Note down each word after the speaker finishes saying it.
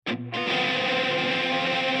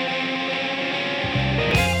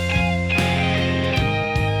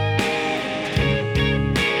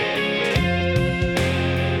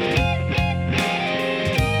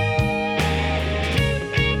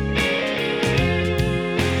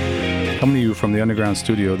Coming to you from the Underground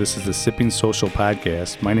Studio, this is the Sipping Social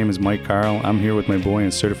Podcast. My name is Mike Carl. I'm here with my boy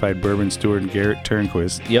and certified bourbon steward, Garrett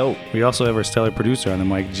Turnquist. Yo. We also have our stellar producer on the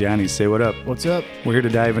mic, Johnny. Say what up. What's up? We're here to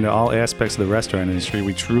dive into all aspects of the restaurant industry.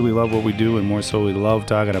 We truly love what we do, and more so, we love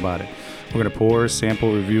talking about it. We're going to pour,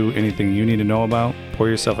 sample, review anything you need to know about. Pour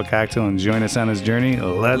yourself a cocktail and join us on this journey.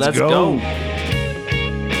 Let's go.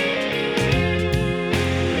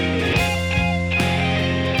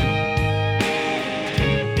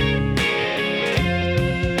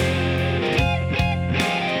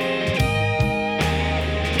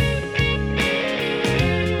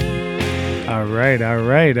 All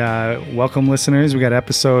right. Welcome, listeners. We got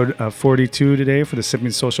episode 42 today for the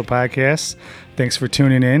Sipping Social Podcast. Thanks for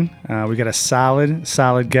tuning in. We got a solid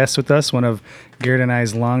guest with us, one of Garrett and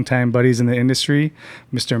I's longtime buddies in the industry,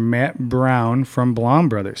 Mr. Matt Brown from Blom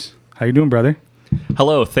Brothers. How you doing, brother?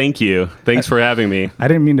 Hello, thank you. Thanks for having me. I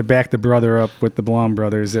didn't mean to back the brother up with the Blom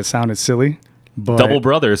Brothers. That sounded silly. But Double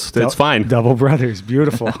brothers. It's fine. Double brothers.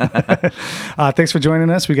 Beautiful. Thanks for joining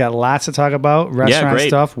us. We got lots to talk about. Restaurant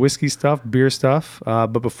stuff, whiskey stuff, beer stuff. But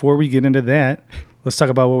before we get into that, let's talk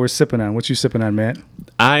about what we're sipping on. What you sipping on, Matt?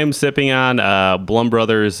 I'm sipping on Blum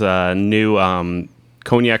Brothers' new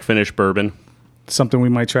cognac finished bourbon. Something we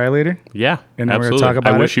might try later? Yeah, and then absolutely. We're going to talk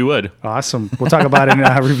about I wish you would. Awesome. We'll talk about it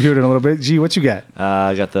and review it in a little bit. G, what you got?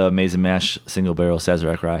 I got the Amazing Mash Single Barrel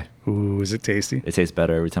Sazerac Rye. Ooh, is it tasty? It tastes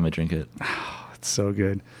better every time I drink it. It's so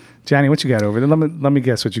good. Johnny, what you got over there? Let me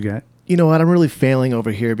guess what you got. You know what? I'm really failing over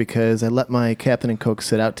here because I let my Captain and Coke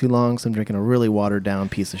sit out too long, so I'm drinking a really watered down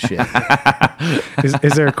piece of shit.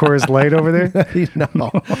 Is there a Coors Light over there? No.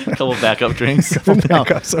 A couple backup drinks.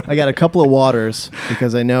 I got a couple of waters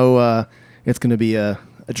because I know it's going to be a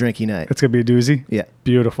drinky night. It's going to be a doozy? Yeah.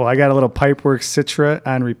 Beautiful. I got a little Pipeworks Citra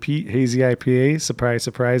on repeat, hazy IPA.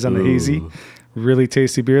 Surprise on the hazy. Really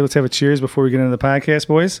tasty beer. Let's have a cheers before we get into the podcast,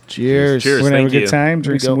 boys. Cheers. Cheers. We're going to have a Thank good time,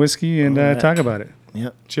 drink some whiskey, and talk about it.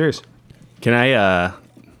 Yep. Cheers. Can I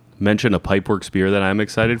mention a Pipeworks beer that I'm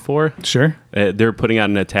excited for? Sure. They're putting out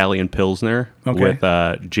an Italian Pilsner with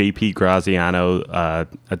JP Graziano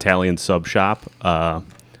Italian sub shop,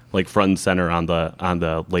 like front and center on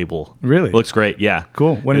the label. Really? Looks great. Yeah.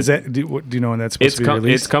 Cool. When is that? Do you know when that's supposed to be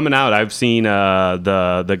released? It's coming out. I've seen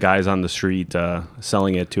the guys on the street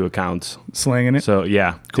selling it to accounts. Slanging it? So,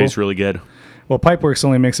 yeah. Cool. Tastes really good. Well, Pipeworks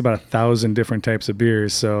only makes about 1,000 different types of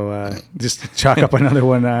beers, so just chalk up another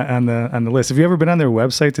one on the list. Have you ever been on their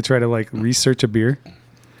website to try to research a beer?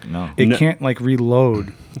 No. It can't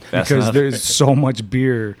reload because enough. there's so much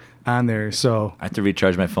beer on there. So I have to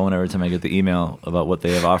recharge my phone every time I get the email about what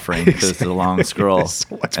they have offering because it's a long scroll.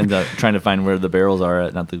 So and trying to find where the barrels are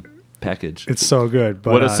at, not the package. it's so good.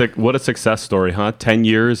 But What a success story, huh? 10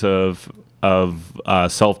 years of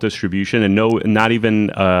self distribution and not even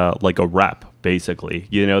like a rep. Basically,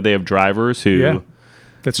 they have drivers who,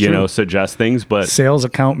 that's true. suggest things, but sales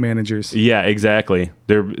account managers. Yeah, exactly.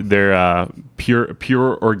 They're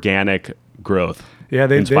pure organic growth. Yeah,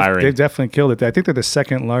 they've definitely killed it. I think they're the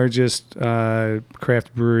second largest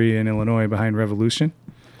craft brewery in Illinois behind Revolution.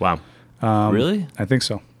 Wow. Really? I think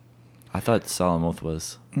so. I thought Solemn Oath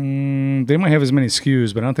was. They might have as many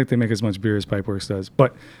SKUs, but I don't think they make as much beer as Pipeworks does.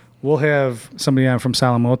 But we'll have somebody on from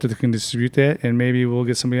Solemn Oath that can distribute that, and maybe we'll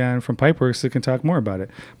get somebody on from Pipeworks that can talk more about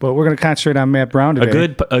it. But we're going to concentrate on Matt Brown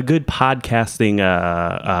today. A good podcasting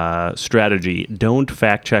strategy. Don't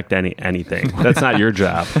fact check anything. That's not your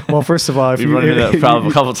job. Well, first of all, if We've run into that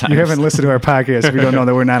problem a couple times. You haven't listened to our podcast, if you don't know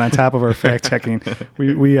that we're not on top of our fact checking.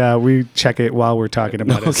 We check it while we're talking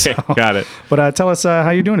about it. Okay, So. got it. But tell us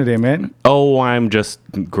how you doing today, Matt? Oh, I'm just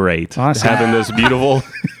great. Awesome. Having this beautiful,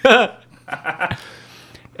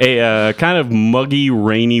 a kind of muggy,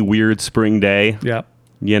 rainy, weird spring day. Yeah.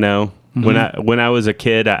 Mm-hmm. When I was a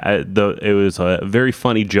kid, it was a very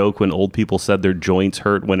funny joke when old people said their joints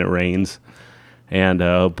hurt when it rains, and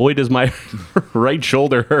boy, does my right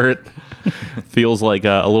shoulder hurt. Feels like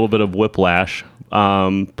a little bit of whiplash.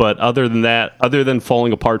 But other than that, other than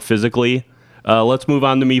falling apart physically, let's move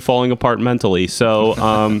on to me falling apart mentally. So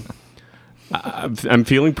I'm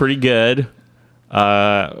feeling pretty good.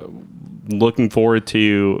 Looking forward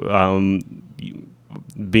to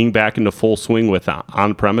being back into full swing with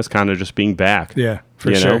on-premise, kind of just being back. Yeah,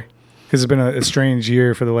 for sure. Because it's been a strange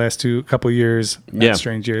year for the last couple of years.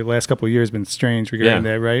 Strange year. Last couple of years been strange regarding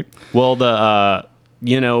that, right? Well,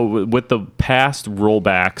 with the past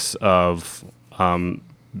rollbacks of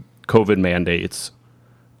COVID mandates,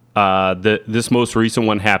 this most recent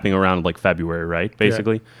one happening around February, right?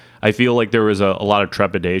 Basically, yeah. I feel like there was a lot of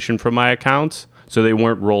trepidation from my accounts, so they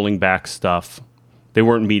weren't rolling back stuff. They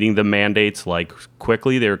weren't meeting the mandates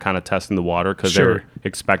quickly. They were kind of testing the water because they were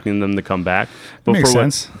expecting them to come back. But makes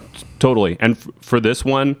sense. totally. And for this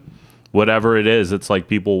one, whatever it is, it's like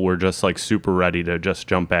people were just like super ready to just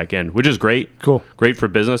jump back in, which is great. Cool. Great for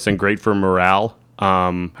business and great for morale.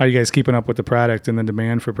 How are you guys keeping up with the product and the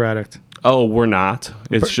demand for product? Oh, we're not.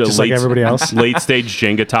 It's Just like everybody else? late stage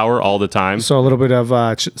Jenga tower all the time. So a little bit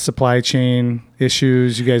of supply chain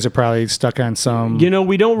issues. You guys are probably stuck on some. You know,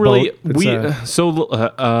 we don't really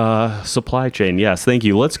boat. Supply chain. Yes, thank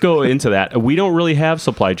you. Let's go into that. We don't really have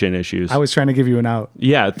supply chain issues. I was trying to give you an out.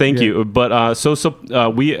 Yeah, thank you. But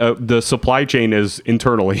the supply chain is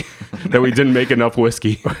internally that we didn't make enough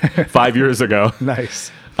whiskey 5 years ago.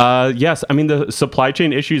 Nice. Yes, I mean the supply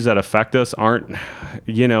chain issues that affect us aren't,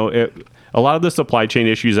 a lot of the supply chain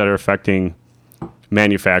issues that are affecting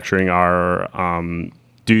manufacturing are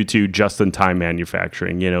due to just-in-time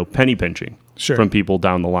manufacturing, penny pinching Sure. from people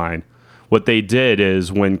down the line. What they did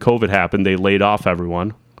is when COVID happened, they laid off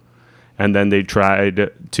everyone, and then they tried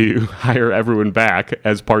to hire everyone back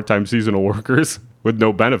as part-time seasonal workers with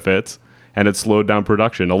no benefits, and it slowed down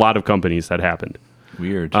production. A lot of companies that happened.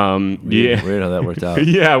 Weird. Yeah. Weird how that worked out.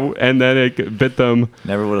 Yeah, and then it bit them.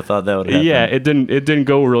 Never would have thought that would happen. Yeah, it didn't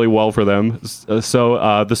go really well for them.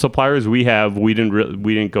 So the suppliers we have, we didn't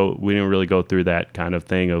really go through that kind of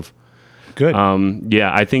thing of. Good.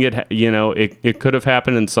 Yeah, I think it could have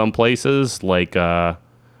happened in some places like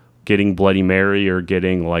getting Bloody Mary or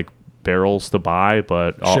getting like barrels to buy,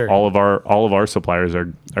 but Sure. all of our suppliers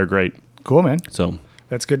are great. Cool, man. So.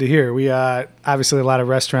 That's good to hear. We obviously a lot of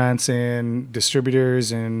restaurants and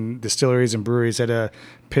distributors and distilleries and breweries had to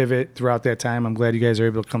pivot throughout that time. I'm glad you guys are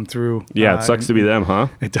able to come through. Yeah, it sucks to be them, huh?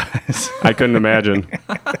 It does. I couldn't imagine.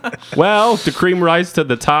 Well, the cream rise to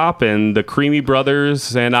the top, and the Creamy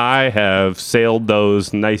Brothers and I have sailed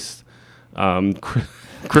those nice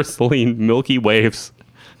crystalline Milky Waves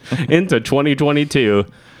into 2022.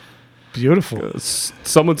 Beautiful.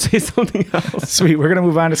 Someone say something else. Sweet. We're gonna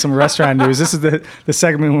move on to some restaurant news. This is the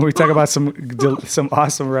segment when we talk about some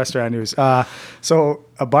awesome restaurant news. So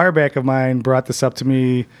a bar back of mine brought this up to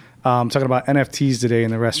me, talking about NFTs today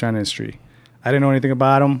in the restaurant industry. I didn't know anything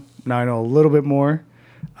about them. Now I know a little bit more.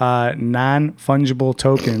 Non-fungible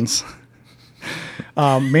tokens,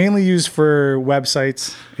 mainly used for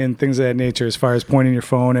websites and things of that nature. As far as pointing your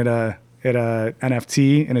phone at a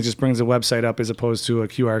NFT and it just brings the website up as opposed to a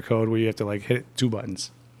QR code where you have to like hit 2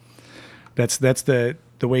 buttons. That's the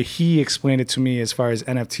way he explained it to me as far as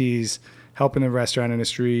NFTs helping the restaurant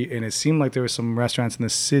industry. And it seemed like there were some restaurants in the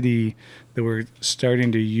city that were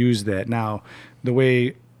starting to use that. Now, the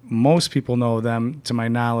way most people know them, to my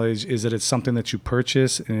knowledge, is that it's something that you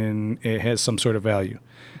purchase and it has some sort of value.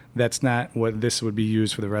 That's not what this would be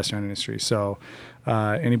used for the restaurant industry. So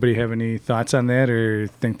anybody have any thoughts on that or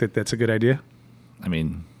think that that's a good idea? I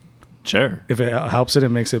mean, sure. If it helps it, it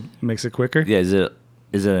makes it quicker? Yeah, is it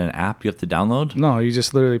an app you have to download? No, you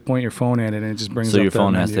just literally point your phone at it and it just brings up So your the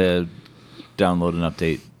phone has menu. to download an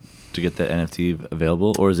update to get that NFT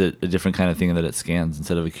available, or is it a different kind of thing that it scans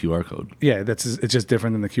instead of a QR code? Yeah, it's just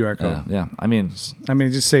different than the QR code. Yeah. I mean, it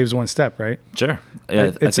just saves one step, right? sure.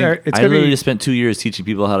 Yeah, It's I gonna literally be- just spent 2 years teaching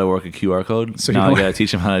people how to work a QR code. So now you I got to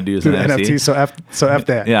teach them how to do this The NFT. NFT, so F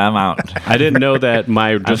that. Yeah, I'm out. I didn't know that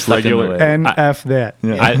my just stuck in the regular. way. NF that.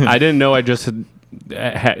 Yeah. I didn't know I just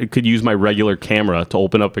could use my regular camera to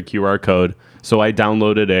open up a QR code. So I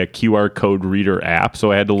downloaded a QR code reader app.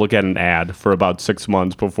 So I had to look at an ad for about 6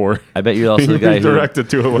 months before. I bet you're also the guy who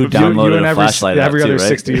redirected to a who website. downloaded You and a every flashlight app other too, right?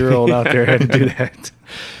 60-year-old out there had to do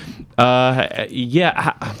that.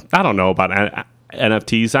 Yeah, I don't know about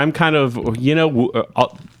NFTs. I'm kind of,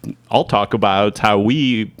 I'll talk about how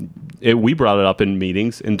we brought it up in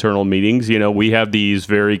meetings, internal meetings. We have these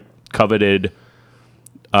very coveted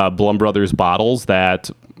Blum Brothers bottles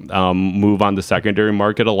that move on the secondary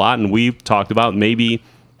market a lot, and we've talked about maybe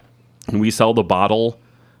we sell the bottle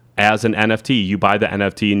as an NFT. You buy the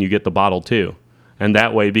NFT and you get the bottle too. And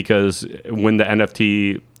that way, because when the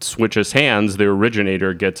NFT switches hands, the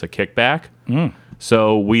originator gets a kickback.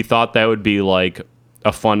 So we thought that would be like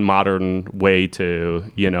a fun modern way to,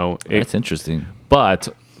 That's interesting. but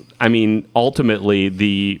I mean,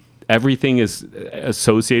 ultimately everything is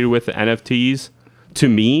associated with the NFTs. To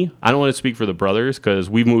me, I don't want to speak for the brothers because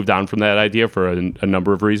we've moved on from that idea for a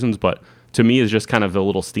number of reasons, but to me is just kind of a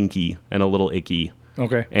little stinky and a little icky.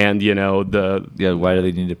 Okay. And Why do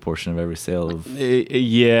they need a portion of every sale of?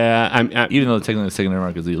 yeah, Even though technically the secondary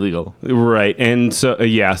market is illegal, right. And so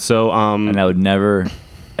and I would never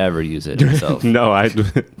ever use it myself. no, I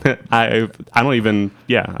don't even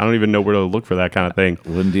know where to look for that kind of thing.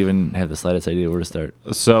 Wouldn't even have the slightest idea where to start.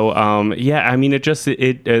 So I mean,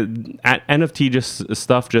 NFT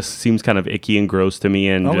stuff just seems kind of icky and gross to me,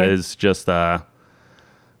 and Okay. is just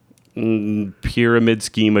pyramid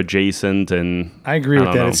scheme adjacent, and I agree with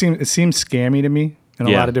don't that. know. It seems scammy to me in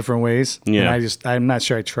a Yeah. lot of different ways. Yeah. And I'm not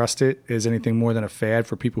sure I trust it as anything more than a fad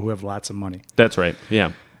for people who have lots of money. That's right.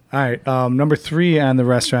 Yeah. All right. Number 3 on the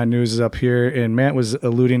restaurant news is up here, and Matt was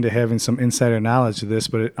alluding to having some insider knowledge to this,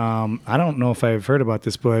 but I don't know if I've heard about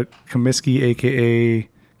this, but Comiskey, aka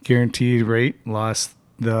Guaranteed Rate, lost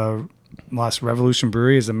Revolution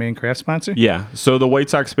Brewery as the main craft sponsor. Yeah. So the White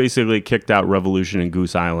Sox basically kicked out Revolution and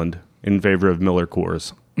Goose Island in favor of Miller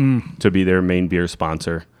Coors to be their main beer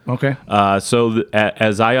sponsor. Okay.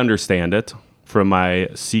 As I understand it, from my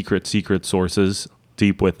secret sources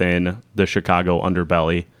deep within the Chicago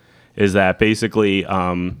underbelly, is that basically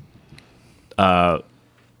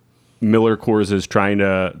Miller Coors is trying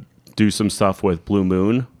to do some stuff with Blue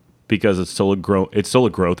Moon because it's still a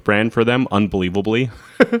growth brand for them, unbelievably.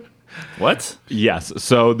 What? Yes.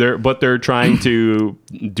 So they're trying to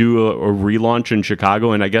do a relaunch in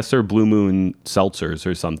Chicago, and I guess they're Blue Moon seltzers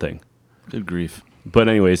or something. Good grief. But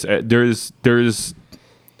anyways, there's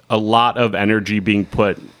a lot of energy being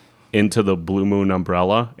put into the Blue Moon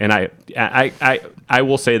umbrella, and I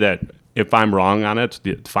will say that if I'm wrong on it,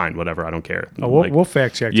 fine, whatever, I don't care. We'll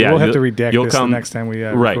fact check. Yeah, We'll have to you'll redact this come- the next time we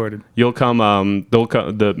right. recorded. You'll come.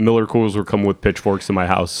 The Miller Coors will come with pitchforks to my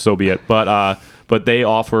house. So be it. But they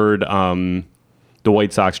offered the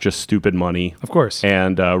White Sox just stupid money, Of course.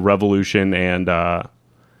 and Revolution and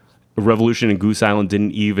Goose Island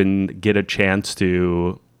didn't even get a chance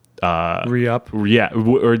to. Re-up.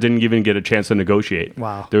 Or didn't even get a chance to negotiate.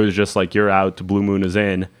 Wow. There was just like, you're out, Blue Moon is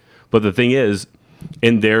in. But the thing is,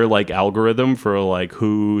 in their like algorithm for like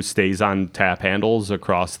who stays on tap handles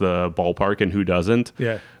across the ballpark and who doesn't,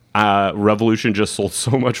 Yeah. Revolution just sold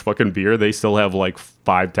so much fucking beer. They still have like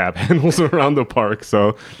 5 tap handles around the park,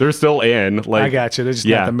 so they're still in. Like, I got you. They're just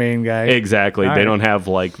not the main guy. Exactly. All They right. don't have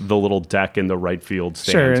like the little deck in the right field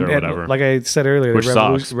Sure, stands and, or whatever. like I said earlier, Which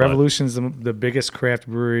sucks, but- Revolution's the biggest craft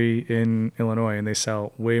brewery in Illinois, and they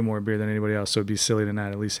sell way more beer than anybody else. So it'd be silly to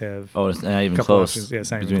not at least have. Oh, it's not even Couple close. options. Yeah,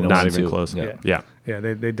 it's not even between close. the Not one even and two. close. Yeah. Yeah.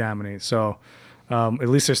 Yeah, they dominate. So at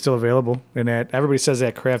least they're still available. And that everybody says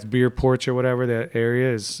that craft beer porch or whatever that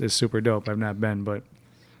area is super dope. I've not been, but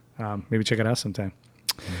maybe check it out sometime.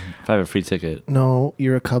 If I have a free ticket, No,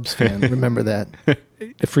 you're a Cubs fan. Remember that.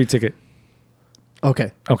 A free ticket.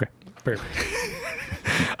 Okay. Okay,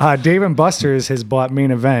 perfect. Dave & Buster's has bought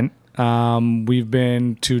Main Event. We've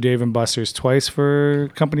been to Dave & Buster's twice for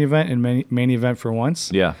company event and main event for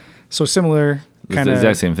once. yeah, So similar it's kind the of.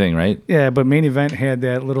 exact same thing, right? Yeah, but main event had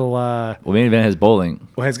that little. Well, main event has bowling.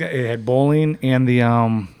 It had bowling and the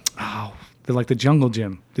jungle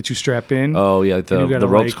gym that you strap in. Oh yeah, and you gotta, the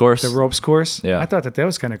ropes course. The ropes course. Yeah. I thought that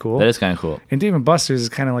was kind of cool. That is kind of cool. And Dave & Buster's is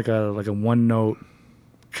kind of like a one note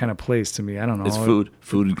kind of place to me. I don't know. It's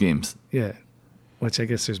food games. Yeah, which I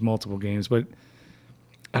guess there's multiple games, but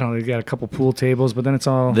I don't know. You got a couple pool tables, but then it's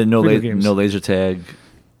all Then no video games. no laser tag.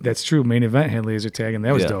 That's true. Main event had laser tag, and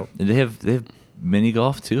that was yeah. dope. And they have mini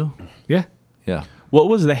golf too. Yeah. Yeah. What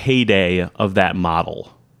was the heyday of that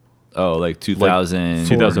model? Oh, like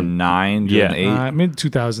 2009, Yeah. 2008. Mid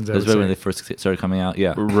 2000s. That's right when they first started coming out.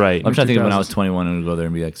 Yeah. Right. I'm trying to think of when I was 2000s. 21 and go there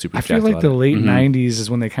and be like super. I feel jacked like about the it. late 90s is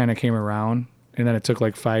when they kind of came around, and then it took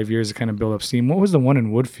like 5 years to kind of build up steam. What was the one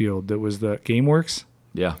in Woodfield that was the GameWorks?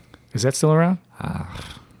 Yeah. Is that still around?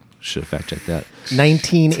 Should have fact checked that.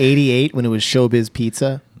 1988 when it was Showbiz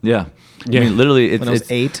Pizza. Yeah. I mean, literally, When I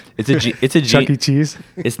was 8. It's a Chuck E. Cheese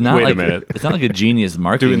It's not Wait a like minute. It's not like a genius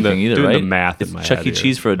marketing thing either, doing right? the math in It's my Chuck head E. here.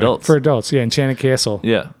 Cheese for adults. for adults. Yeah, Enchanted Castle.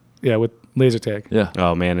 yeah. Yeah, with laser tag. Yeah.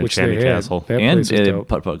 Oh man, Which they Enchanted had. Castle. That And place was dope.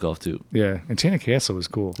 putt golf too. Yeah, Enchanted Castle was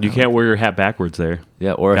cool. You can't wear your hat backwards there.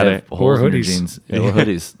 Yeah, or Gotta- have holes in your hoodies. jeans. Yeah, or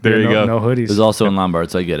hoodies. There Yeah, you go. No hoodies. It was also in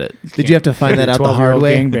Lombard, so I get it. Did you have to find that out the hard 12-year-old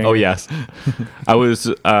way? gangbang. Oh yes, I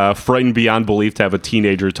was frightened beyond belief to have a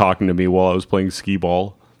teenager talking to me while I was playing skee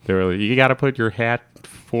ball. They were like, "You got to put your hat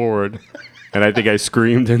forward," and I think I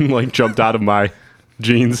screamed and like jumped out of my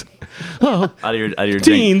jeans. Out of your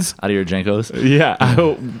Teens. out of your Jenkos. Yeah,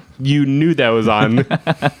 you knew that was on.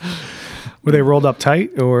 Were they rolled up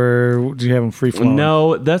tight, or did you have them free flowing?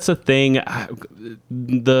 No, that's a thing.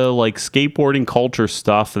 The like skateboarding culture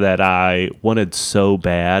stuff that I wanted so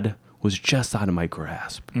bad was just out of my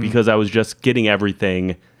grasp because I was just getting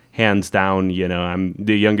everything hands down. You know, I'm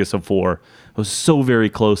the youngest of 4. I was so very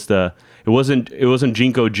close to. It wasn't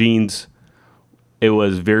Jinko jeans. It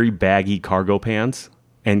was very baggy cargo pants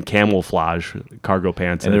and camouflage cargo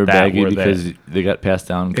pants, And they were that baggy were because they got passed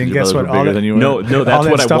down. Because And your guess brothers what? were All bigger that- than you were. No, All that's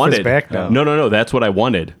that what I stuff is wanted. back now. No, that's what I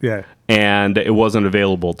wanted. Yeah. And it wasn't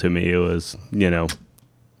available to me. It was, You got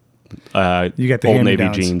the Old Navy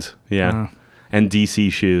hand-me-downs. jeans, yeah, and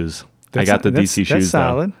DC shoes. I got the DC shoes. That's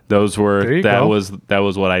solid. Though. Those were There you go. that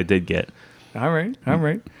was what I did get. All right.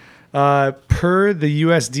 Per the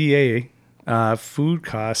USDA, food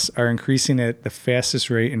costs are increasing at the fastest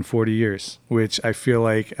rate in 40 years, which I feel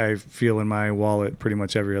like I feel in my wallet pretty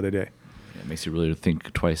much every other day. It makes you really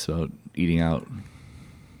think twice about eating out.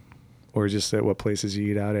 Or just at what places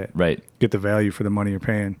you eat out at. Right. Get the value for the money you're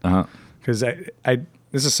paying. Uh-huh. Because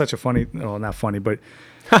this is such a funny, well, not funny, but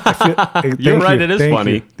I feel, You're right, it is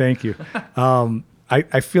funny. Thank you.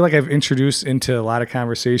 I feel like I've introduced into a lot of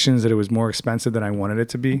conversations that it was more expensive than I wanted it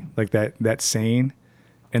to be, like that saying.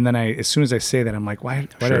 And then as soon as I say that, I'm like, why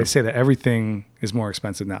did I say that? Everything is more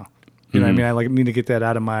expensive now. You know what I mean? I like need to get that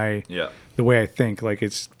out of the way I think. Like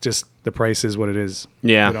it's just the price is what it is.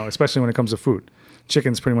 Yeah. You know, especially when it comes to food.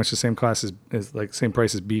 Chicken's pretty much the same cost as like same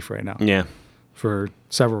price as beef right now. Yeah. For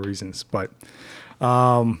several reasons, but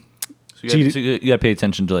So you got to pay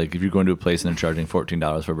attention to, like, if you're going to a place and they're charging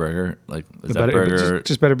 $14 for a burger, like, is that burger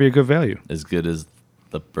just better be a good value. as good as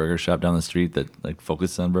the burger shop down the street that, like,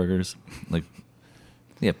 focuses on burgers? Like,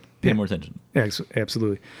 pay more attention. Yeah,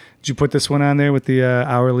 absolutely. Did you put this one on there with the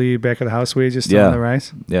hourly back of the house wages still on the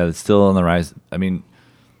rise? Yeah, it's still on the rise. I mean,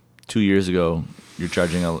 2 years ago, you're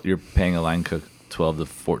paying a line cook $12 to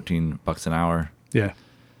 $14 an hour. Yeah.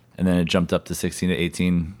 And then it jumped up to 16 to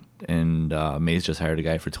 18, and Maze just hired a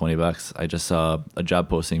guy for $20. I just saw a job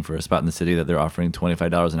posting for a spot in the city that they're offering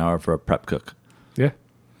 $25 an hour for a prep cook. Yeah.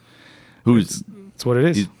 Who's It's what it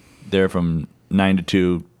is. he's there from 9 to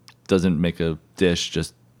 2, doesn't make a dish,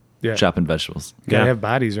 just chopping vegetables. Gotta Yeah. have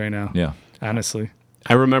bodies right now. Yeah. Honestly.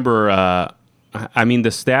 I remember, I mean,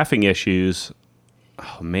 the staffing issues,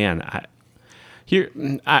 oh man,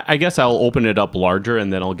 I guess I'll open it up larger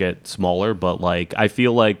and then I'll get smaller, but like, I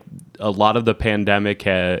feel like a lot of the pandemic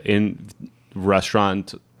in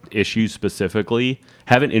restaurant issues specifically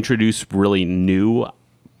haven't introduced really new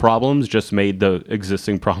problems, just made the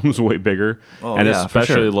existing problems way bigger. Oh, and yeah, for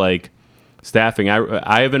especially sure. like staffing.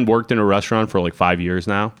 I haven't worked in a restaurant for like 5 years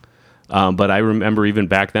now. But I remember even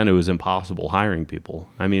back then it was impossible hiring people.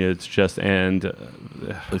 I mean, it's just, and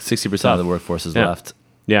Like 60% of the workforce is left.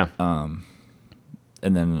 yeah.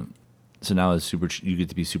 And then, so now it's you get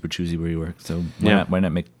to be super choosy where you work. So why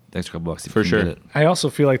not make the extra couple bucks if For you can sure. get it? I also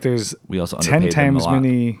feel like there's We also 10 underpaid them a times lot.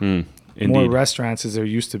 many more Indeed. restaurants as there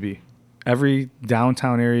used to be. Every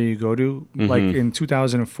downtown area you go to, like in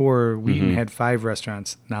 2004, Wheaton had 5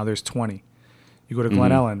 restaurants. Now there's 20. You go to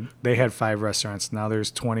Glen Ellen, they had 5 restaurants. Now there's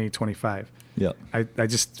 20, 25. Yeah. I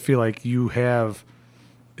just feel like you have,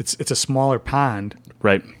 it's a smaller pond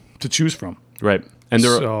Right. to choose from. Right. And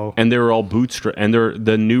they're all bootstrap, and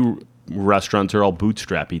the new restaurants are all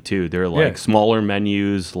bootstrappy too. They're like smaller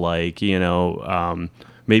menus, like,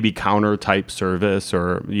 maybe counter type service,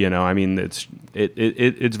 or I mean, it's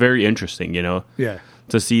very interesting, Yeah.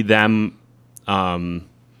 to see them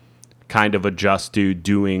kind of adjust to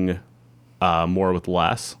doing more with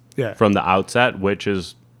less from the outset, which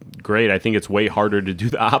is great. I think it's way harder to do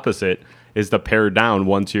the opposite, is to pare down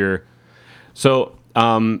once you're. So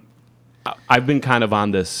I've been kind of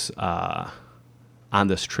on this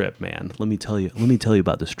trip, man. Let me tell you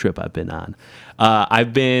about this trip I've been on.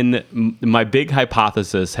 My big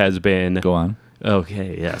hypothesis has been. Go on.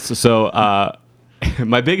 Okay, yes. So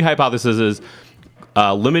my big hypothesis is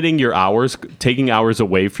limiting your hours, taking hours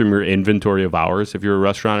away from your inventory of hours if you're a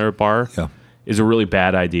restaurant or a bar, is a really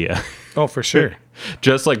bad idea. Oh, for sure.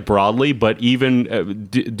 Just like broadly, but even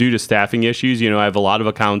due to staffing issues, I have a lot of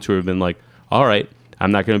accounts who have been like, all right,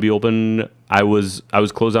 I'm not going to be open. I was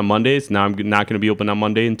closed on Mondays. Now I'm not going to be open on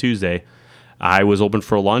Monday and Tuesday. I was open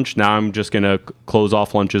for lunch. Now I'm just going to close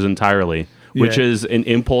off lunches entirely, which is an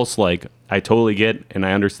impulse. Like, I totally get and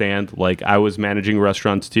I understand. Like, I was managing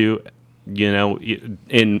restaurants too,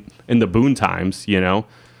 in the boom times,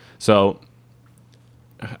 So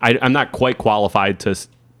I'm not quite qualified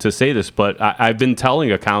to say this, but I've been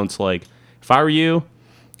telling accounts, like, if I were you,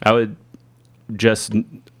 I would just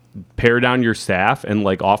pare down your staff and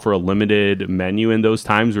like offer a limited menu in those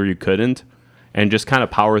times where you couldn't, and just kind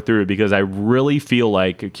of power through it, because I really feel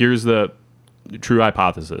like, here's the true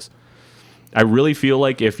hypothesis. I really feel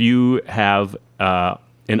like if you have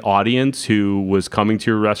an audience who was coming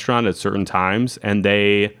to your restaurant at certain times and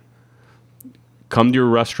they come to your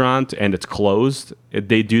restaurant and it's closed, if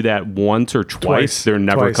they do that once or twice, they're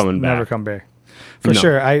never coming back. Never come back. For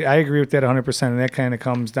sure. I agree with that 100%. And that kind of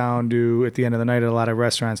comes down to, at the end of the night, a lot of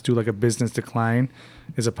restaurants do like a business decline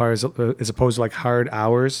as opposed to like hard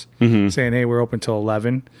hours, saying, hey, we're open till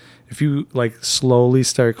 11. If you like slowly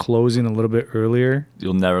start closing a little bit earlier,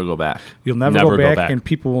 You'll never go back. you'll never go back, and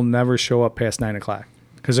people will never show up past 9 o'clock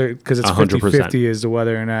because it's 100%. 50-50 as to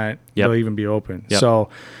whether or not they'll even be open. Yep. So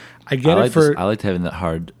I get it for I liked having that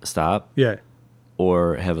hard stop yeah.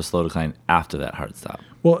 or have a slow decline after that hard stop.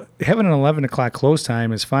 Well, having an 11 o'clock close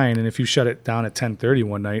time is fine, and if you shut it down at 10:30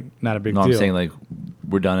 one night, not a big No, deal. I'm saying like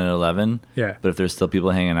we're done at 11. Yeah. But if there's still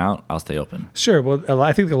people hanging out, I'll stay open. Sure. Well,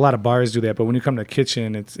 I think a lot of bars do that, but when you come to the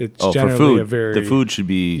kitchen, it's Oh, generally for food, a very the food should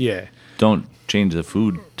be. Yeah. Don't change the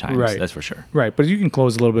food times. Right. That's for sure. Right, but you can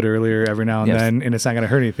close a little bit earlier every now and Yes. then, and it's not going to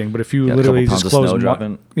hurt anything. But if you Got a literally couple just pounds of close, snow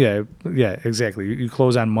dropping. yeah, exactly. You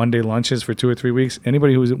close on Monday lunches for 2 or 3 weeks.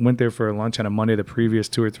 Anybody who went there for a lunch on a Monday the previous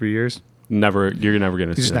 2 or 3 years, You're never going to see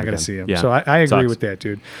you're just not going to see them. Yeah. So I agree Sucks. with that,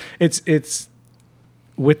 dude. It's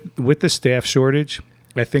with the staff shortage.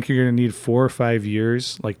 I think you're going to need 4 or 5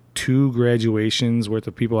 years, like 2 graduations worth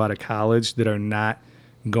of people out of college that are not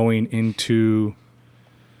going into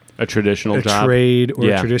a traditional a job. trade or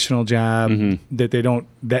Yeah. a traditional job Mm-hmm. that they don't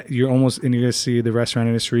that you're almost and you're gonna see the restaurant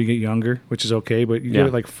industry get younger, which is okay, but you Yeah. give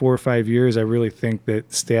it like 4 or 5 years, I really think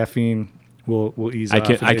that staffing will ease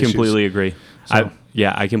off. I completely agree. So-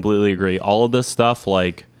 I completely agree. All of this stuff,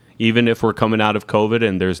 like even if we're coming out of COVID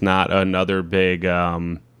and there's not another big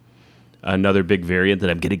variant that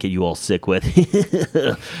I'm gonna get you all sick with,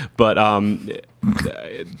 but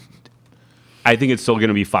I think it's still going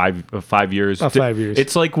to be 5 years. 5 years.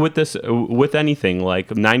 It's like with anything, like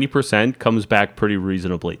 90% comes back pretty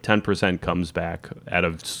reasonably. 10% comes back at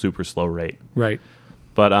a super slow rate. Right.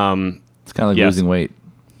 But It's kind of like Yes. losing weight.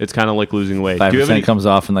 it's kind of like losing weight. 5% comes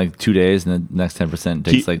off in like 2 days, and the next 10%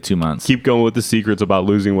 takes Keep- like 2 months. Keep going with the secrets about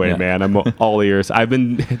losing weight, Yeah. man. I'm all ears. I've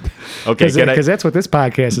been okay. Because that's what this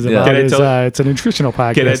podcast is Yeah. about. Can I Is, tell- it's a nutritional Can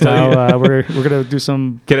I podcast tell now. We're gonna do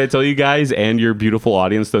some. Can I tell you guys and your beautiful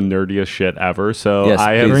audience the nerdiest shit ever? So Yes,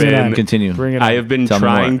 I have please. Bring it on. been Continue. Bring it. I on. have been Tell me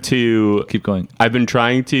trying more. to Keep going. I've been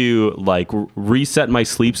trying to like reset my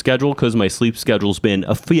sleep schedule because my sleep schedule's been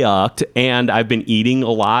a fucked, and I've been eating a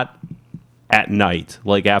lot at night,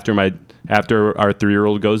 like after our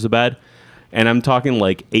 3-year-old goes to bed, and I'm talking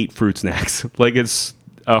like 8 fruit snacks. Like it's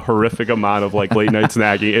a horrific amount of like late night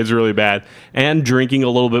snacking. It's really bad, and drinking a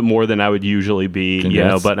little bit more than I would usually be, you know.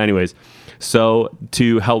 Congrats. But anyways, so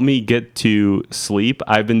to help me get to sleep,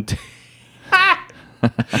 I've been.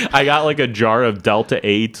 I got like a jar of Delta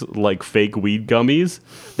 8 like fake weed gummies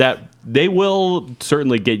that they will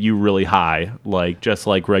certainly get you really high, like just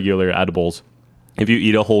like regular edibles if you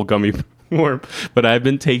eat a whole gummy worm. But I've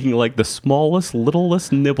been taking like the smallest,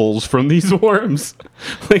 littlest nibbles from these worms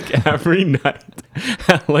like every night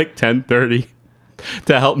at like 10:30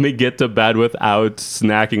 to help me get to bed without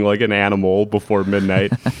snacking like an animal before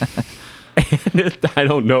midnight. And I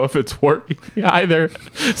don't know if it's working either.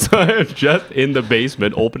 So I'm just in the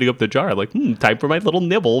basement opening up the jar, like, time for my little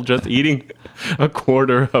nibble, just eating a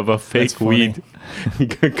quarter of a fake funny.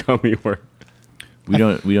 weed gummy worm. We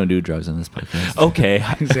don't do drugs on this podcast. Okay.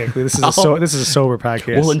 Exactly. This is a sober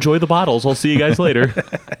podcast. Well, enjoy the bottles. I'll see you guys later.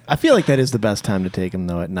 I feel like that is the best time to take them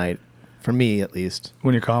though at night, for me at least.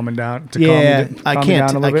 when you're calming down. To Yeah, calm I you can't.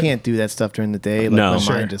 down a I little bit. can't do that stuff during the day. Like No. my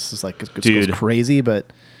Sure. mind just is like it Dude. goes crazy. But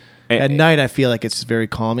at night, I feel like it's just very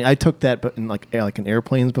calming. I took that, but in like in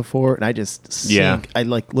airplanes before, and I just sink. Yeah. I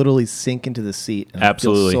like literally sink into the seat. And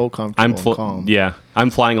Absolutely. I feel so comfortable and calm. Yeah, I'm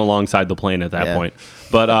flying alongside the plane at that Yeah. point.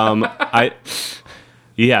 But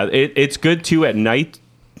it's good too at night.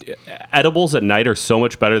 Edibles at night are so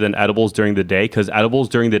much better than edibles during the day, because edibles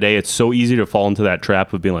during the day, it's so easy to fall into that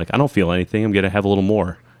trap of being like, I don't feel anything, I'm gonna have a little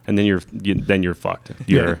more, and then you're fucked.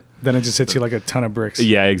 Yeah. Then it just hits you like a ton of bricks.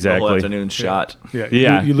 Yeah, The whole exactly. afternoon shot. Yeah.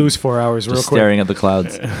 Yeah. You lose 4 hours real Just quick. staring at the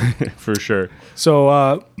clouds. For sure.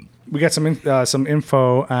 So we got some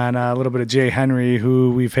info on a little bit of Jay Henry,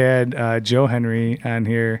 who we've had Joe Henry on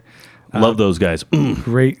here. Love those guys.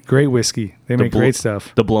 Great whiskey. They make great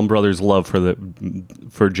stuff. The Blum brothers' love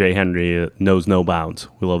for Jay Henry knows no bounds.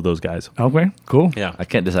 We love those guys. Okay, cool. Yeah. I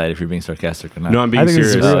can't decide if you're being sarcastic or not. No, I'm being I think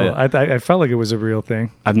serious. this is real. Yeah. I felt like it was a real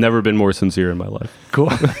thing. I've never been more sincere in my life.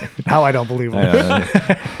 Cool. Now I don't believe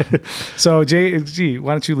it. So Jay,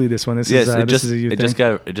 why don't you lead this one? This Yes, is it this is a you thing.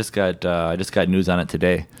 I just got news on it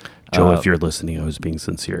today. Joe, if you're listening, I was being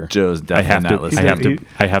sincere. Joe's definitely not listening.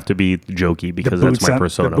 I have to be jokey because the that's my boots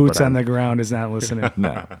persona. The boots but on I'm- the ground is not listening.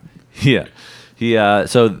 No. Yeah.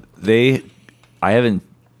 So they've been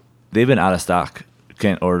out of stock.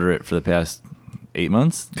 Can't order it for the past 8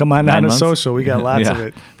 months. Come on 9 down to months? social. We got lots of Yeah.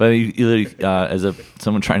 it. But you literally, as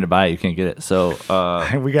someone trying to buy it, you can't get it. So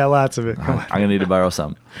We got lots of it. Come on. I'm gonna need to borrow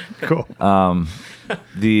some. Cool.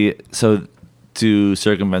 To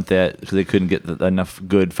circumvent that, because they couldn't get enough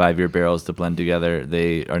good 5-year barrels to blend together,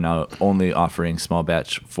 they are now only offering small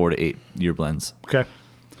batch 4 to 8 year blends. Okay.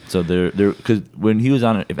 So they're because when he was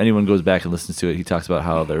on it, if anyone goes back and listens to it, he talks about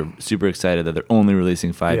how they're super excited that they're only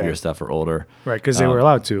releasing 5-year stuff or older. Right, because they were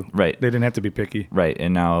allowed to. Right. They didn't have to be picky. Right,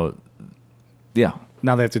 and now, yeah.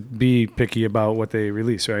 Now they have to be picky about what they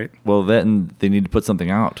release, right? Well, then they need to put something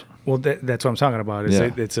out. Well, that's what I'm talking about. Is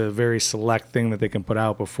Yeah. it's a very select thing that they can put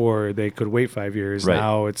out before they could wait 5 years. Right.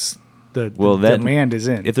 Now it's the That demand is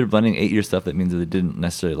in. If they're blending 8-year stuff, that means that they didn't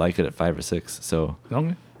necessarily like it at 5 or 6. So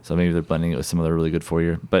Okay. maybe they're blending it with some other really good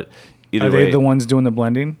 4-year. But either Are way, they the ones doing the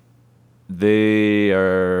blending? they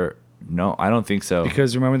are. No, I don't think so.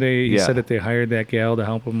 Because remember he Yeah. said that they hired that gal to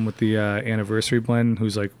help them with the anniversary blend,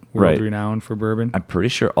 who's like world Right. renowned for bourbon. I'm pretty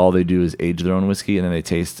sure all they do is age their own whiskey, and then they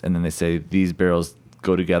taste, and then they say these barrels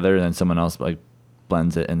go together, and then someone else like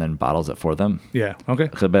blends it and then bottles it for them. Yeah. Okay.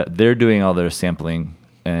 But they're doing all their sampling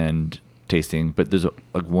and tasting, but there's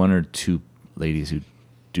like 1 or 2 ladies who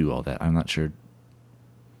do all that. I'm not sure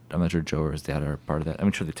Joe or his dad are part of that.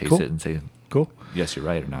 I'm sure they taste Cool. it and say, Cool. yes, you're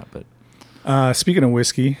right or not. But Speaking of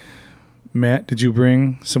whiskey, Matt, did you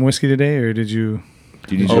bring some whiskey today, or did you?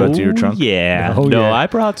 do you need to go out to your trunk? Yeah. Oh, no, yeah. I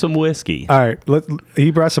brought some whiskey. All right.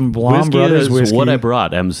 He brought some Blonde Whiskey Brothers is whiskey. what I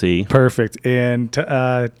brought, MC. Perfect. And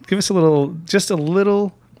give us a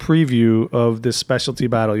little preview of this specialty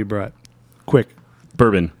bottle you brought. Quick.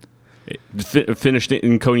 Bourbon. Finished it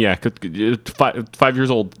in cognac. 5 years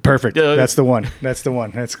old. Perfect. That's the one.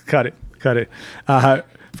 That's cut it.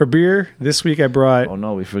 For beer, this week I brought. Oh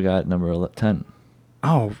no, we forgot number 10.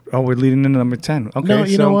 Oh, we're leading into number 10. Okay. No,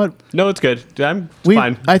 you know what? No, it's good. It's We,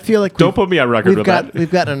 fine. I feel like Don't put me on record with that. We've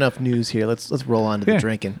got enough news here. Let's roll on to the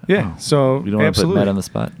drinking. Yeah. So We don't want to put absolutely. Matt on the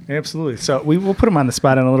spot. Absolutely. So we'll put him on the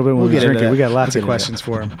spot in a little bit when We'll we get drink into it. We that. got lots We'll of get questions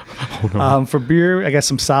for him. For beer, I got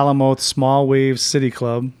some Solemn Oath Small Wave City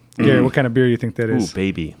Club. Gary, what kind of beer do you think that Ooh, is?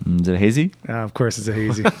 baby. Is it hazy? Of course, it's a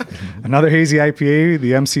hazy. Another hazy IPA,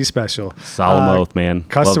 the MC Special. Solemn Oath, man.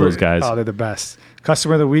 Love those guys. Oh, they're the best.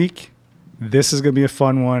 Customer of the week. This is going to be a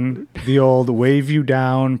fun one. The old wave you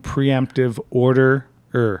down preemptive order.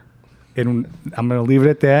 And I'm going to leave it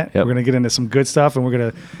at that. Yep. We're going to get into some good stuff, and we're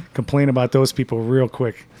going to complain about those people real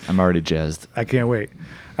quick. I'm already jazzed. I can't wait.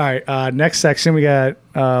 All right, next section, we got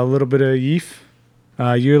a little bit of YEEF,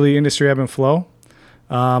 yearly industry ebb and flow.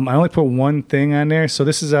 I only put one thing on there. So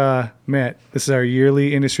this is, Matt, this is our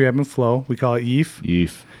yearly industry ebb and flow. We call it YEEF.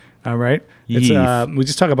 Yeef. All right. YEEF. We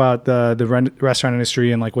just talk about the restaurant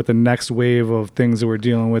industry and like what the next wave of things that we're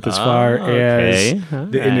dealing with as far okay. as All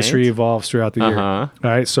the industry evolves throughout the year. Uh-huh. All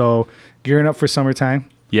right. So gearing up for summertime.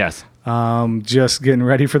 Yes. Just getting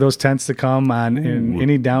ready for those tents to come on in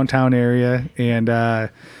any downtown area and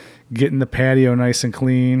getting the patio nice and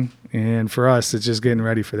clean. And for us, it's just getting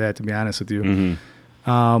ready for that, to be honest with you.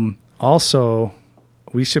 Mm-hmm. Also,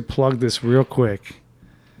 we should plug this real quick.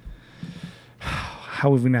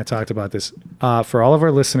 How have we not talked about this? For all of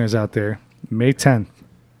our listeners out there, May 10th,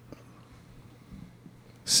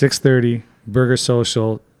 6:30, Burger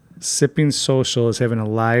Social. Sipping Social is having a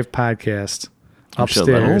live podcast should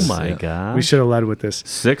let upstairs. Oh, my Yeah. God. We should have led with this.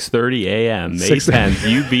 6:30 a.m. May 6:30. 10th.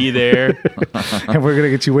 You be there. And we're going to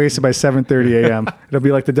get you wasted by 7:30 a.m. It'll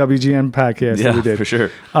be like the WGN podcast that we Yeah, did. for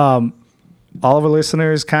sure. All of our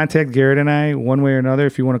listeners, contact Garrett and I one way or another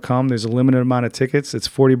if you want to come. There's a limited amount of tickets. It's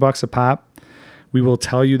 $40 a pop. We will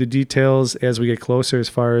tell you the details as we get closer as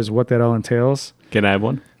far as what that all entails. Can I have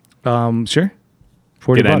one? Sure.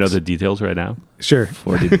 40 Can I know bucks. the details right now? Sure.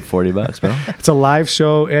 40 bucks, bro. It's a live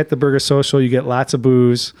show at the Burger Social. You get lots of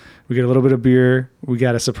booze. We get a little bit of beer. We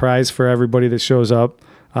got a surprise for everybody that shows up.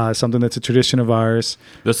 Something that's a tradition of ours.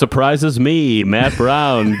 The surprise is me, Matt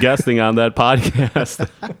Brown, guesting on that podcast.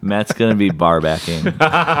 Matt's going to be bar backing.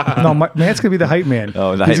 No, Matt's going to be the hype man.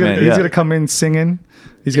 Oh, the he's hype gonna, man, He's yeah. going to come in singing.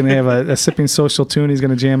 He's going to have a Sipping Social tune. He's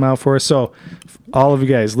going to jam out for us. So all of you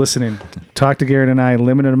guys listening, talk to Garrett and I.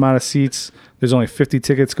 Limited amount of seats. There's only 50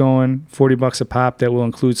 tickets going, $40 a pop. That will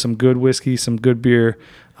include some good whiskey, some good beer.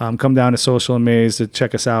 Come down to Social and Maze to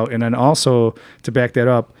check us out. And then also to back that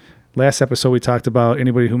up, last episode we talked about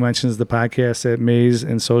anybody who mentions the podcast at Maze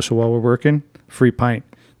and Social while we're working, free pint.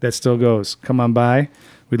 That still goes. Come on by.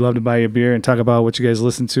 We'd love to buy you a beer and talk about what you guys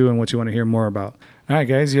listen to and what you want to hear more about. All right,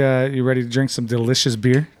 guys, you ready to drink some delicious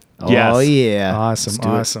beer? Yes. Oh, yeah. Awesome, Let's do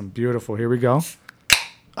it. awesome. Beautiful. Here we go.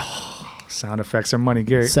 Sound effects are money,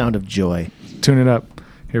 Gary. Sound of joy. Tune it up.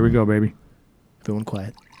 Here we go, baby. Everyone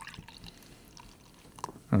quiet.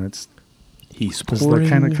 Oh, it's He's just pouring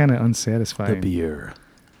kind of the unsatisfying. beer.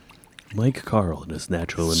 Mike Carl in his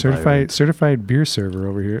natural environment. Certified beer server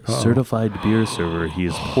over here. Uh-oh. Certified beer server. He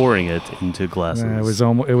is pouring it into glasses. It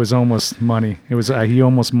was almost money. It was he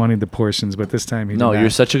almost moneyed the portions, but this time he did No, not. you're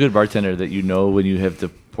such a good bartender that you know when you have to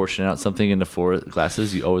portion out something into 4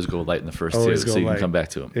 glasses, you always go light in the first Always 2, go so you light. can come back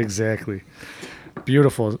to them. Exactly.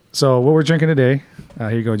 Beautiful. So what we're drinking today,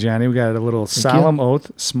 here you go, Johnny. We got a little Solemn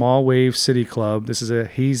Oath Small Wave City Club. This is a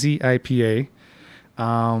hazy IPA.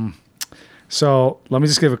 So let me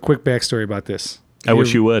just give a quick backstory about this. I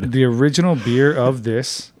wish you would. The original beer of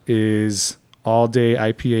this is All Day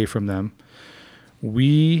IPA from them.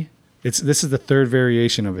 This is the 3rd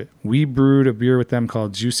variation of it. We brewed a beer with them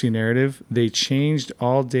called Juicy Narrative. They changed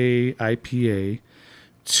All Day IPA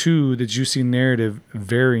to the Juicy Narrative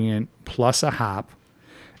variant plus a hop,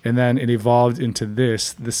 and then it evolved into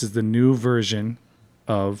this. This is the new version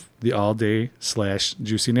of the All Day /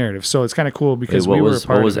 Juicy Narrative. So it's kind of cool because What we were a was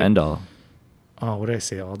part what was of it. End All? Oh, what did I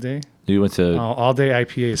say? All Day? You went to All Day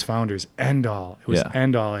IPA's founders. End All. It was Yeah.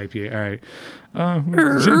 End All IPA. All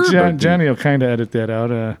right. Johnny will kind of edit that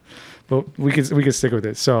out, but we could stick with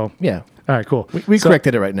it. So Yeah. all right, cool. We So-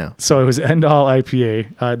 corrected it right now. So it was End All IPA.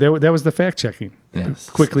 That was the fact checking. Yes.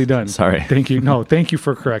 Quickly done. Sorry. Thank you. No, thank you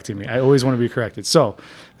for correcting me. I always want to be corrected. So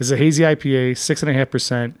this is a hazy IPA,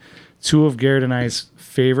 6.5%. 2 of Garrett and I's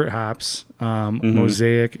favorite hops,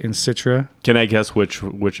 Mosaic and Citra. Can I guess which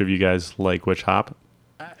of you guys like which hop?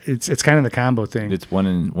 It's kind of the combo thing. It's one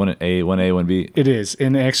A, 1B. It is.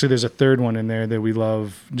 And actually there's a 3rd one in there that we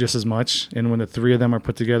love just as much. And when the 3 of them are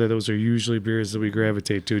put together, those are usually beers that we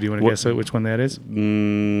gravitate to. Do you want to guess which one that is?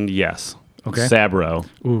 Yes. Okay. Sabro.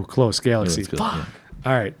 Ooh, close. Galaxy. That's good, yeah.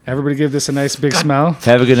 All right. Everybody give this a nice big smell.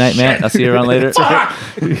 Have a good night, Matt. I'll see you around later.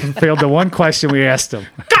 Failed the one question we asked him.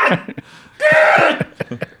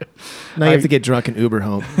 Now you have to get drunk and Uber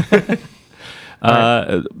home.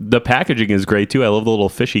 The packaging is great too. I love the little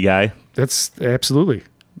fishy guy. That's absolutely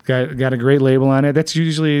got a great label on it. That's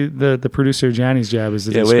usually the producer Johnny's job is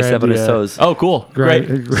to Yeah, way to describe step on the, his toes. Oh, cool. Great.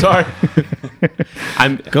 Great. Sorry.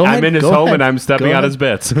 I'm ahead, in his go home ahead. and I'm stepping Go on ahead. his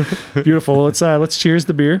bits. Beautiful. Let's cheers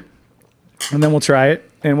the beer, and then we'll try it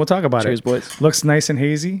and we'll talk about Cheers, it. boys. Looks nice and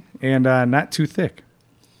hazy and not too thick.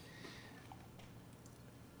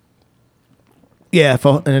 Yeah, if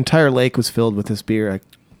an entire lake was filled with this beer,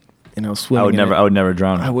 swimming. I would never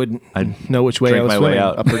drown. I wouldn't I'd know which way I drink was my way swimming,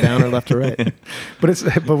 out. up or down or left or right.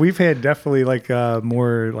 But we've had definitely like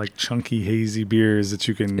more like chunky hazy beers that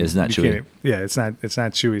you can. It's not you chewy. can't- Yeah, it's not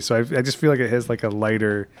chewy. So I just feel like it has like a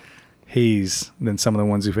lighter haze than some of the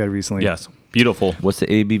ones we've had recently. Yes. Beautiful. What's the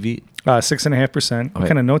ABV? 6.5%. What Okay.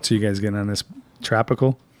 kind of notes are you guys getting on this?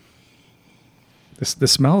 Tropical. The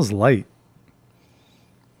smell is light.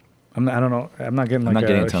 I don't know. I'm not getting I'm like not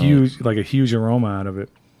getting a ton. a huge aroma out of it.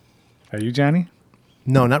 Are you, Johnny?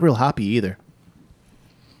 No, not real hoppy either.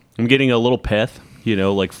 I'm getting a little pith,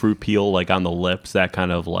 like fruit peel, like on the lips, that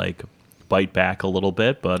kind of like bite back a little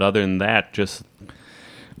bit. But other than that, just A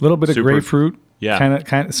little bit of Super- grapefruit. Yeah.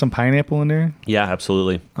 Kind of some pineapple in there. yeah,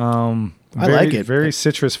 absolutely. I like it. Very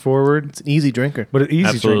citrus forward, It's an easy drinker. but an easy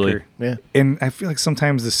Absolutely. drinker. Yeah. And I feel like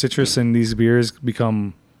sometimes the citrus in these beers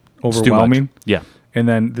become It's too much. overwhelming. Yeah. And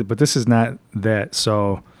then, but this is not that.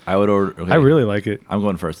 So I would order. Okay. I really like it. I'm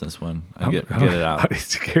going first in this one. I get it out.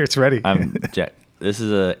 It's ready. I'm Jack. This is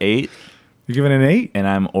a 8, You're giving it an 8? and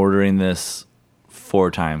I'm ordering this 4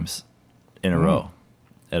 times in a row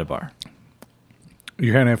at a bar.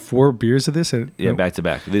 You're gonna have 4 beers of this? Yeah, back to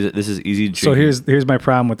back. This is easy. So drinking. here's my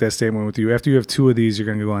problem with that statement with you. After you have 2 of these, you're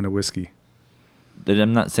gonna go on to whiskey.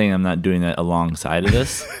 I'm not saying I'm not doing that alongside of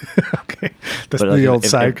this. Okay, that's But the like old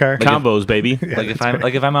if- sidecar. like if- Combos, baby.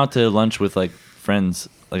 if I'm out to lunch with like friends,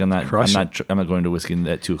 like I'm not Crush I'm not going to whiskey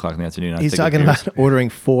at 2:00 in the afternoon. I'm He's thinking talking beers. about ordering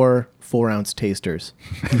 4 4-ounce tasters.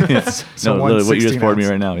 So No, one literally what you just 16 poured me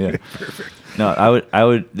ounce. right now. Yeah. No, I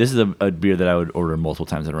would. This is a beer that I would order multiple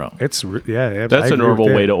times in a row. It's yeah. That's I a agree normal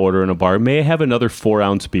with way that. to order in a bar. May I have another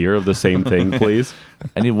 4-ounce beer of the same thing, please?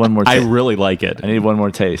 I need one more. I really like it. I need one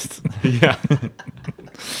more taste. Yeah.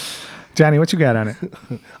 Johnny, what you got on it?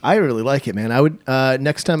 I really like it, man. I would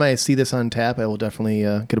next time I see this on tap, I will definitely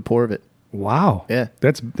get a pour of it. Wow. Yeah.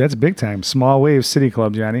 That's big time. Small Wave City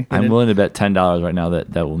Club, Johnny. I'm willing to bet $10 right now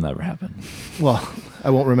that will never happen. Well, I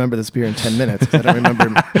won't remember this beer in 10 minutes 'cause I don't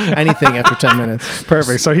remember anything after 10 minutes.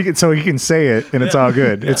 Perfect. So he can say it and it's all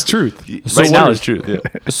good. It's truth. So right what now is- it's true. Yeah.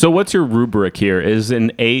 So what's your rubric here? Is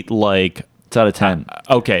an 8 like... It's out of 10.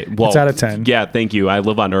 Okay, well... It's out of 10. Yeah, thank you. I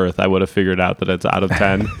live on Earth. I would have figured out that it's out of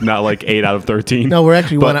 10, not like 8 out of 13. No, we're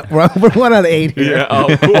actually we're 1 out of 8 here. Yeah,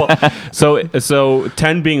 oh, cool. So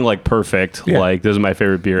 10 being like perfect, Yeah. like this is my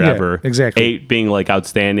favorite beer Yeah, ever. exactly. 8 being like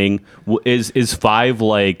outstanding. Is 5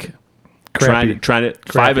 like Crappy. trying to 5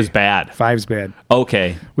 Crappy. is bad. 5's bad.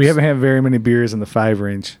 Okay. We haven't had very many beers in the 5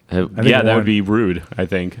 range. I think Yeah, that one. would be rude, I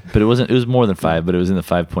think. But it wasn't. It was more than 5, but it was in the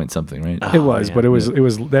 5 point something, right? It was, yeah. but it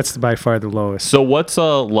was that's by far the lowest. So what's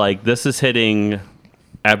like this is hitting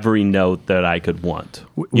every note that I could want.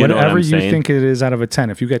 You know what Whatever I'm you saying? think it is out of a 10.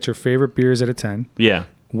 If you got your favorite beers at a 10, Yeah.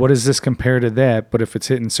 what does this compare to that? But if it's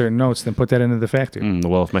hitting certain notes, then put that into the factor.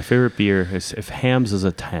 Well, if my favorite beer is if Hams is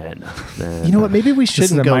a 10, then You know what? Maybe we This is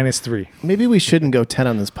shouldn't a go. -3. Maybe we shouldn't go 10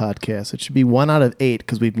 on this podcast. It should be 1 out of 8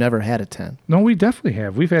 because we've never had a 10. No, we definitely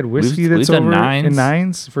have. We've had whiskey We've that's done over nines. in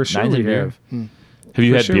 9s for sure. Nines We in beer. have. have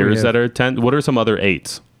you For had sure we beers have. that are 10? What are some other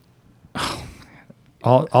 8s?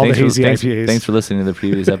 All the hazy IPAs. Thanks for listening to the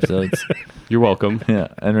previous episodes. You're welcome. Yeah,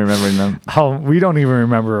 and remembering them. Oh, we don't even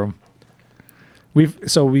remember them. We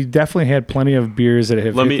definitely had plenty of beers that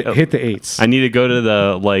have hit the 8s. I need to go to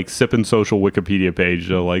the Sip and Social Wikipedia page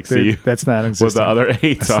to see That's not what existing. the other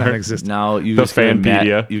 8s That's are. not existing. Now you The just given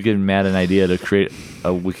Fanpedia. Matt, you've given Matt an idea to create a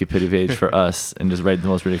Wikipedia page for us and just write the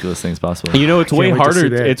most ridiculous things possible. You know, it's way Can't wait to see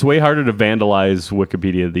harder. that. It's way harder to vandalize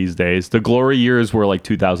Wikipedia these days. The glory years were like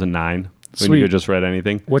 2009 when Sweet. you could just read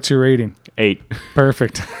anything. What's your rating? 8.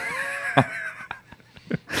 Perfect.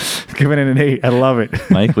 Giving it an 8. I love it.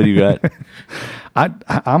 Mike, what do you got?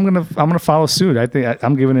 I'm gonna follow suit. I think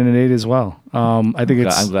I'm giving it an 8 as well. I think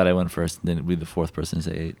it's. I'm glad I went first. Then be the fourth person to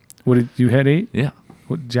say 8. What did you had 8? Yeah.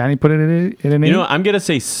 What, Johnny put it in an 8. You know, I'm gonna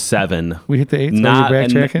say 7. We hit the 8. Not, Are you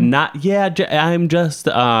backtracking? not. Yeah, I'm just.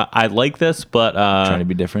 I like this, but Trying to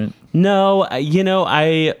be different. no.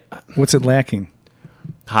 I What's it lacking?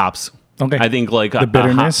 hops. Okay. I think The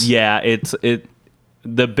bitterness? yeah,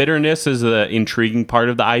 the bitterness is the intriguing part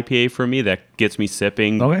of the IPA for me that gets me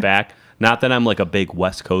sipping Okay. back. Not that I'm like a big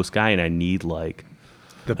West Coast guy and I need The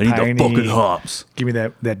I need piney, the fucking hops. Give me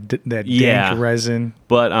that Yeah. dank resin.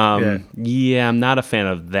 But yeah, I'm not a fan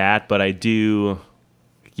of that, but I do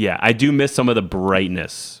miss some of the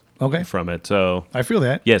brightness Okay. from it. So I feel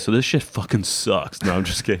that. yeah, so this shit fucking sucks. No, I'm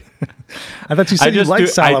just kidding. I thought you said you liked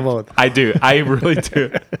Salavot. I do. I really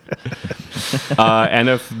do. And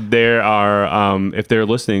if there are, if they're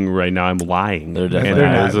listening right now, I'm lying. They're definitely And They're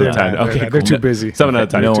not. not. this is They're the time. not. Okay, They're cool. too busy. 7 out of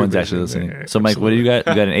 10. No too one's busy. actually listening. Yeah, So, Mike, what do you got?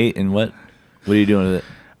 You got an 8 and what? What are you doing with it?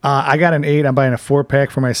 I got an 8. I'm buying a 4-pack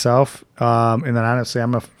for myself. And then honestly,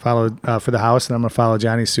 I'm going to follow for the house, and I'm going to follow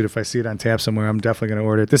Johnny's suit. If I see it on tap somewhere, I'm definitely going to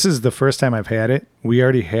order it. This is the first time I've had it. We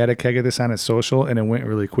already had a keg of this on at Social, and it went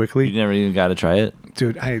really You quickly. never even got to try it.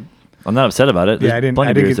 Dude, I'm not upset about it. yeah, There's I didn't plenty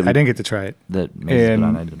of beers that we- I didn't get to try it. That Maze has put on. I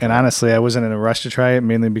And, didn't and try. honestly, I wasn't in a rush to try it,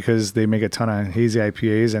 mainly because they make a ton of hazy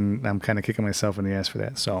IPAs, and I'm kind of kicking myself in the ass for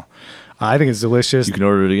that. So I think it's delicious. You can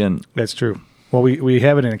order it again. That's true. Well, we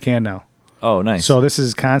have it in a can now. Oh, nice. So this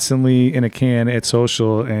is constantly in a can at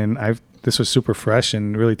Social, and this was super fresh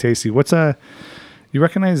and really tasty. You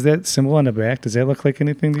recognize that symbol on the back? Does that look like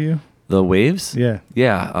anything to you? the waves? Yeah.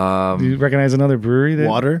 Yeah. Do you recognize another brewery?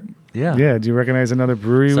 Water. Yeah. Yeah. Do you recognize another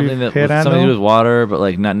brewery Something we've that had with, on? something to do though? with water, but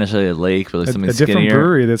like not necessarily a lake, but like A something different skinnier.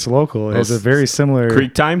 brewery that's local. It has a very similar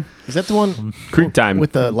Creek Time? Is that the one Creek Time.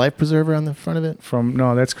 with the life preserver on the front of it? from.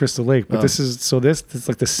 No, that's Crystal Lake. But Oh. this it's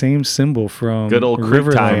like the same symbol from Good old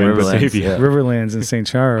Creek Time in Riverlands, Batavia. yeah. Riverlands in St.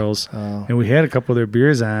 Charles, Oh. and we had a couple of their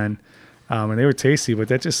beers on, and they were tasty. But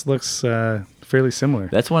that just looks fairly similar.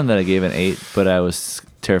 That's one that I gave an 8, but I was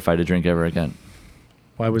terrified to drink ever again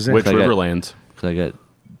Why was that? Which I got- Riverlands? because I got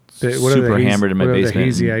Whatever super the hammered in my whatever basement. The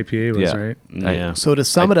hazy and- IPA was, yeah. right? Yeah. So to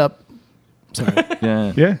sum it up, sorry,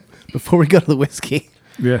 Yeah. Yeah, before we go to the whiskey,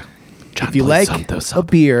 yeah. if you like a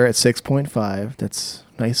beer at 6.5, that's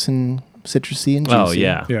nice and citrusy and juicy. Oh,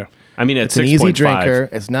 yeah. Yeah. I mean, It's at an 6.5. easy drinker.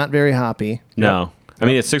 It's not very hoppy. No. I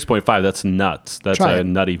mean, at 6.5, that's nuts. That's Try a it.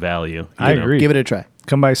 nutty value. I you know? agree. Give it a try.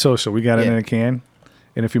 Come by Social. We got it Yeah. in a can,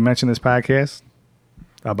 and if you mention this podcast,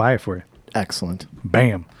 I'll buy it for you. Excellent.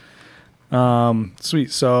 Bam.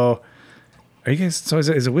 Sweet. So, are you guys? So is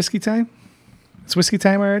it whiskey time? It's whiskey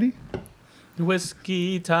time already.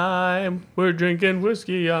 Whiskey time. We're drinking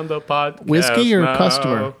whiskey on the podcast. Whiskey or now.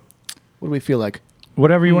 customer? What do we feel like?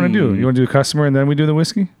 Whatever you want to do. You want to do customer and then we do the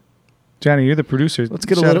whiskey. Johnny, you're the producer. Let's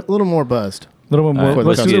get a Shout- little more buzzed. little bit more. All right,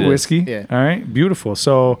 Let's let's do do the it. whiskey. Yeah. All right. Beautiful.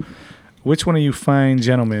 So, which one of you fine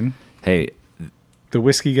gentlemen, Hey, the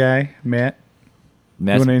whiskey guy, Matt?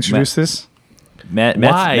 Matt's, You want to introduce this? Matt's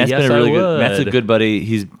Why? been Yes, a I really good. Matt's a would. good buddy.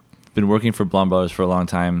 He's been working for Blonde Brothers for a long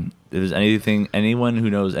time. If there's anyone who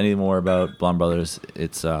knows any more about Blonde Brothers,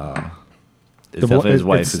 it's definitely his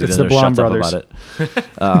wife. 'cause he it's doesn't the Blonde shut up Brothers.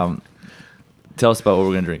 about it. Tell us about what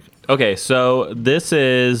we're gonna drink. Okay, so this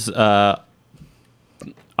is our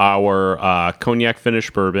cognac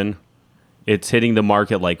finished bourbon. It's hitting the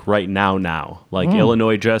market like right now. Like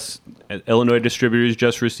Illinois distributors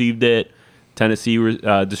just received it. Tennessee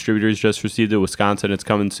distributors just received it. Wisconsin, it's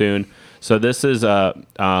coming soon. So this is a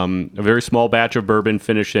very small batch of bourbon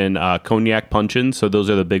finished in cognac puncheons. So those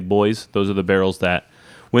are the big boys. Those are the barrels that,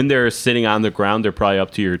 when they're sitting on the ground, they're probably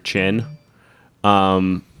up to your chin. We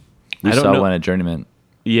I don't saw know. one at Journeyman.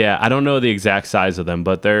 Yeah, I don't know the exact size of them,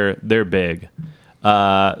 but they're big.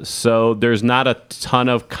 So there's not a ton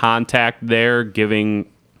of contact there, giving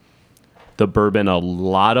the bourbon a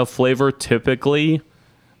lot of flavor. Typically,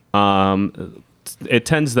 it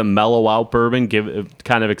tends to mellow out bourbon,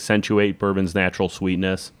 kind of accentuate bourbon's natural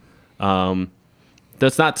sweetness.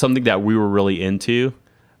 That's not something that we were really into.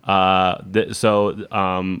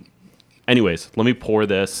 Anyways, let me pour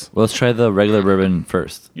this. Well, let's try the regular bourbon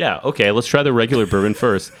first. Yeah, okay, let's try the regular bourbon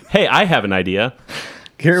first. Hey, I have an idea.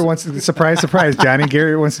 Garrett wants to, surprise, Johnny.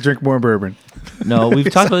 Garrett wants to drink more bourbon. No, we've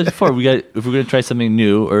talked about this before. If we're gonna try something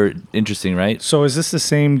new or interesting, right? So is this the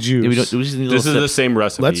same juice? Yeah, we just need a This is little the sip. same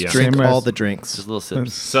recipe. Let's yeah. drink Same all rest. the drinks. Just a little sip.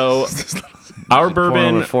 So, our Pour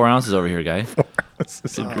bourbon. over 4 ounces over here, guy.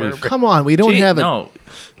 Come on, we don't Gee, have no,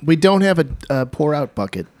 a pour out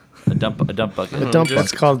bucket. a dump bucket. A dump It's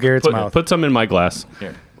bucket. called Garrett's mouth. Put some in my glass.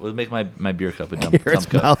 Here, we'll make my beer cup a dump Garrett's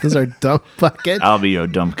cup. mouth is our dump bucket. I'll be your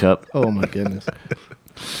dump cup. Oh my goodness.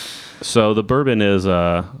 So the bourbon is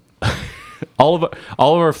all of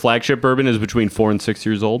our flagship bourbon is between 4 and 6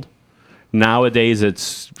 years old. Nowadays,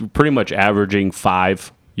 it's pretty much averaging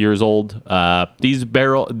 5 years old. These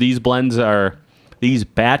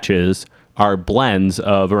batches are blends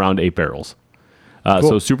of around 8 barrels.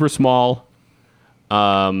 So super small.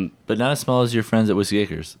 But not as small as your friends at Whiskey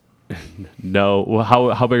Acres. No, well,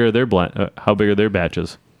 how big are their how big are their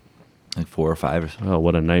batches? Like 4 or 5 or so. Oh,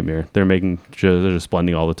 what a nightmare! They're just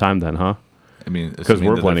blending all the time, then, huh? I mean, Because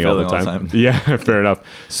we're blending all the time. Yeah, fair enough.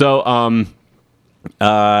 So,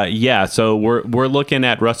 so we're looking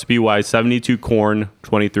at recipe wise: 72 corn,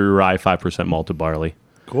 23 rye, 5% malted barley.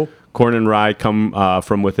 Cool. Corn and rye come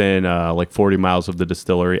from within like 40 miles of the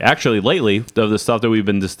distillery. Actually, lately, of the stuff that we've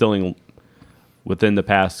been distilling within the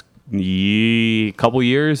past couple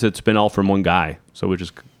years, it's been all from one guy. So, which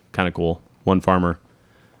is kind of cool. One farmer.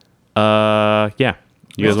 Yeah.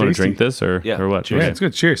 You guys That's want to tasty. drink this or what? Yeah, it's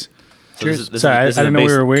good. Cheers. So this is Sorry, I the didn't know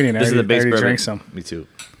we were waiting. This is the base I already bourbon. drank some. Me too.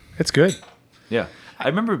 It's good. Yeah, I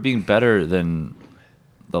remember it being better than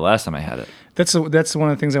the last time I had it. That's one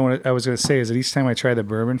of the things I was going to say is that each time I try the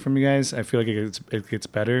bourbon from you guys, I feel like it gets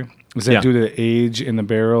better. Is that Yeah. due to the age in the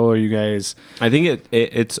barrel, or you guys I think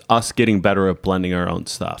it's us getting better at blending our own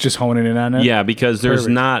stuff. just honing in on it? Yeah, because there's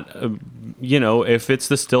Perfect. not, if it's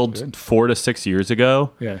distilled 4 to 6 years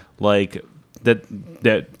ago, Yeah. like that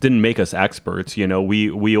didn't make us experts.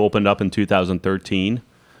 We opened up in 2013,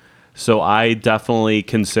 so I definitely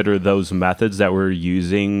consider those methods that we're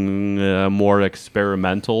using more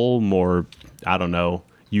experimental, more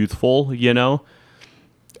youthful.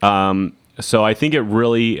 So I think it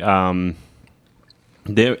really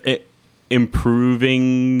the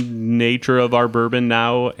improving nature of our bourbon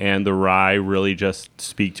now and the rye really just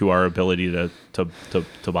speak to our ability to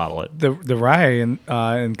bottle it. The rye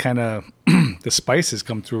and kind of the spices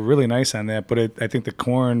come through really nice on that, but I think the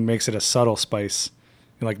corn makes it a subtle spice.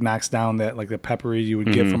 It like knocks down that like the peppery you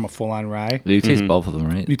would get from a full on rye. You taste both of them,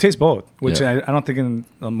 right? You taste both, which Yeah. I don't think in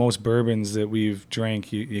most bourbons that we've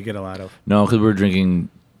drank you get a lot of. No, because we're drinking.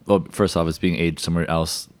 Well, first off, it's being aged somewhere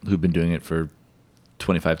else who've been doing it for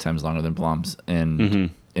 25 times longer than Blom's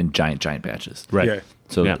and in giant batches. Right. Yeah.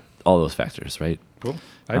 So Yeah. all those factors, right? Cool.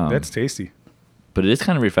 That's tasty. But it is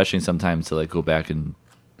kind of refreshing sometimes to like go back and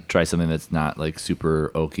try something that's not like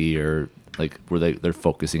super oaky or like where they're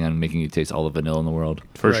focusing on making you taste all the vanilla in the world.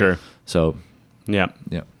 For Right. sure. So Yeah.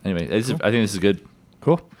 yeah. Anyway, I think this is good.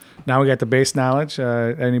 Cool. Now we got the base knowledge.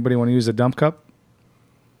 Anybody want to use a dump cup?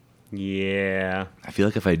 Yeah. I feel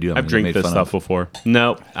like if I do, I'm I've gonna drank make this fun stuff of. before.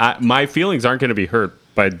 No, my feelings aren't going to be hurt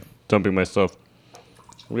by dumping my stuff.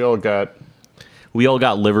 We all got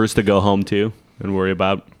livers to go home to and worry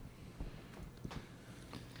about.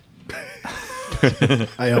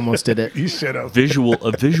 I almost did it. You should have.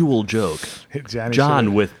 A visual joke. Johnny John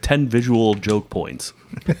should've. with 10 visual joke points.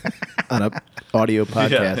 On a audio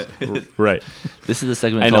podcast. Right. This is a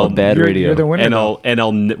segment And called Bad You're Radio. the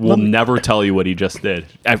winner. We'll never tell you what he just did.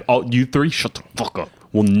 You three, shut the fuck up.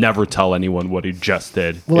 We'll never tell anyone what he just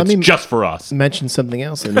did. Well, I It's mean- just for us. Mention something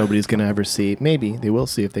else that nobody's going to ever see. Maybe they will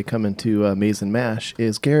see if they come into Maze and Mash.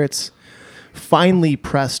 Is Garrett's finely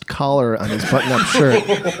pressed collar on his button-up shirt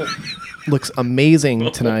looks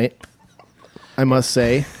amazing tonight. I must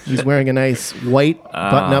say, he's wearing a nice white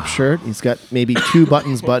button-up shirt. He's got maybe 2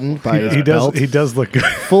 buttons buttoned by his belt. He does look good.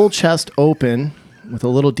 Full chest open with a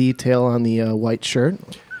little detail on the white shirt.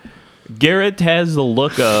 Garrett has the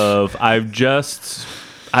look of I've just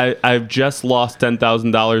lost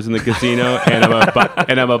 $10,000 in the casino and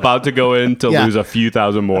I'm about to go in to Yeah. lose a few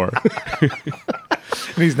thousand more.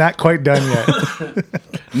 And he's not quite done yet.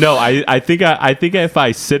 No, I think if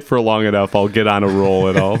I sit for long enough, I'll get on a roll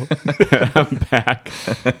and I'm back.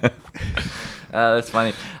 That's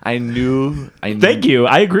funny. I knew. Thank you.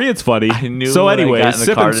 I agree. It's funny. I knew. So when anyway, I got in the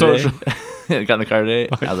Sip car and Social. today, got in the car today.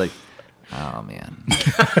 I was like, oh man,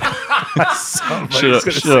 Somebody's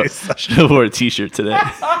gonna say something. should have wore a T-shirt today.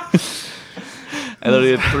 I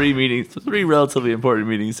literally had 3 meetings, 3 relatively important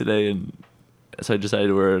meetings today, and so I decided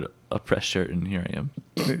to wear a press shirt, and here I am.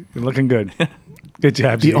 You're looking good. Good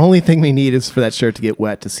job, The G. only thing we need is for that shirt to get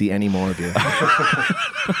wet to see any more of you.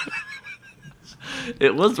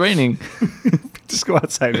 It was raining. Just go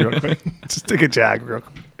outside real quick. Just take a jog real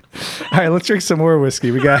quick. All right, let's drink some more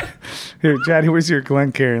whiskey. We got here, Johnny. Where's your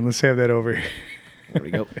Glencairn? Let's have that over here. There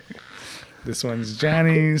we go. This one's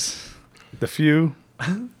Johnny's. The Few.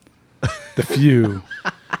 The Few.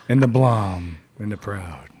 And the Blom. And the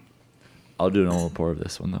Proud. I'll do an oral pour of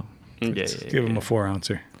this one though. Yeah, Give him a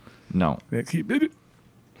 4-ouncer. No,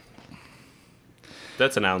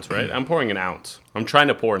 That's an ounce, right? I'm pouring an ounce. I'm trying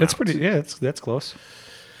to pour an That's ounce. pretty. Yeah, that's close.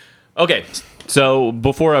 Okay, so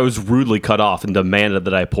before I was rudely cut off and demanded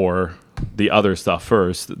that I pour the other stuff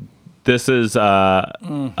first, this is so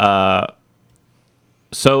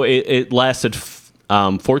it lasted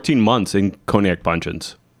 14 months in cognac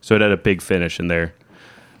puncheons, so it had a big finish in there.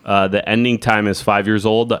 The ending time is 5 years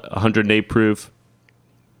old, 108 proof,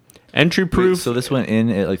 entry proof. Wait, so this went in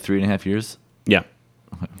at like 3.5 years. Yeah.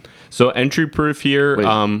 So entry proof here. Wait,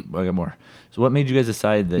 I got more. So what made you guys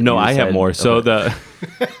decide that? No, you I have decided- more. So okay.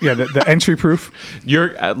 Yeah, the entry proof.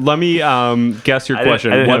 You're. Let me guess your I didn't-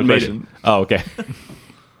 question. I didn't What have a made question. it? Oh, okay.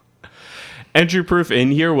 Entry proof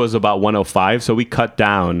in here was about 105, so we cut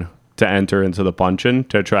down to enter into the puncheon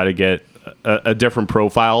to try to get a different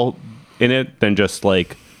profile in it than just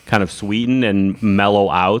like kind of sweeten and mellow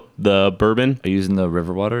out the bourbon. Are you using the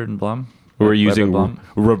river water in Blom? We're Weber using Blom?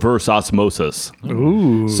 reverse osmosis.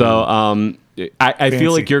 Ooh. So I feel Fancy.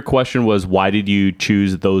 like your question was why did you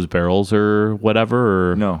choose those barrels or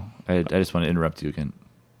whatever? Or No, I just want to interrupt you again.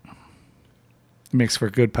 Makes for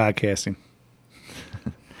good podcasting.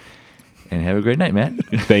 And have a great night, Matt.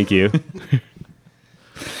 Thank you.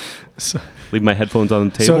 So, Leave my headphones on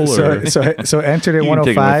the table. so entered at You can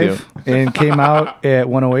take 'em with 105 and came out at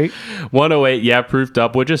 108. 108, yeah, proofed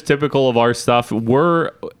up, which is typical of our stuff.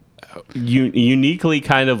 We're uniquely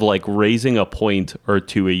kind of like raising a point or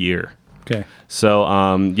two a year. Okay. So,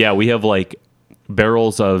 yeah, we have like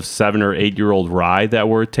barrels of 7 or 8 year old rye that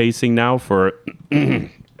we're tasting now for.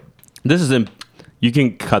 This is you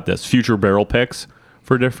can cut this future barrel picks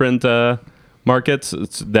for different markets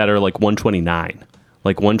that are like 129,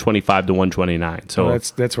 like 125 to 129. So Oh,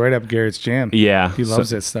 that's right up Garrett's jam. yeah, He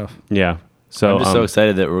loves that stuff. Yeah. So I'm just so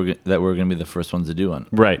excited that we're going to be the first ones to do one.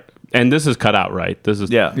 right. And this is cut out, right? This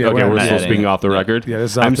is Yeah. Yeah, we're okay, we're not still adding speaking it. off the record. Yeah,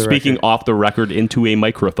 this is off I'm the speaking record. off the record into a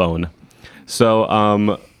microphone.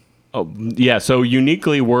 So, yeah. So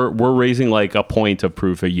uniquely, we're raising like a point of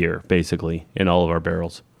proof a year, basically, in all of our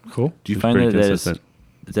barrels. Cool. Do you It's find pretty that is consistent.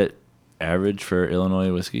 that average for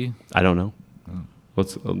Illinois whiskey? I don't know.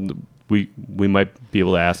 Let's we might be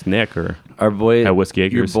able to ask Nick or Our boy At Whiskey your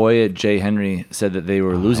Acres. boy at J. Henry said that they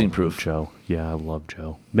were losing proof. Joe. Yeah, I love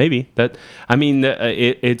Joe. Maybe that. I mean,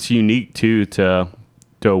 it's unique too to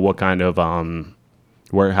what kind of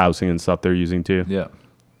warehousing and stuff they're using too. Yeah.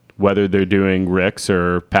 Whether they're doing ricks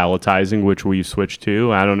or palletizing, which we've switched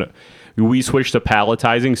to. I don't know. We switched to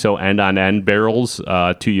palletizing, so end-on-end barrels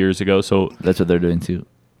 2 years ago. So That's what they're doing too.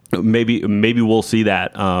 maybe we'll see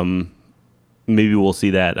that. Maybe we'll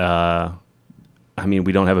see that. I mean,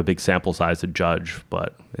 we don't have a big sample size to judge,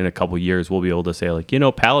 but in a couple years, we'll be able to say, like,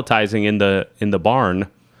 palletizing in the barn,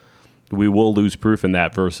 we will lose proof in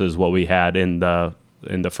that versus what we had in the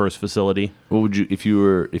first facility. What would you if you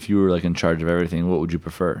were like in charge of everything? What would you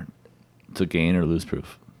prefer, to gain or lose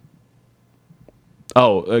proof?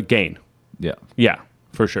 Oh, gain. Yeah, Yeah,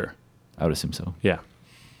 for sure. I would assume so. Yeah.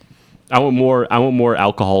 I want more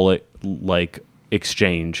alcoholic like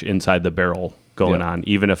exchange inside the barrel going Yeah. on,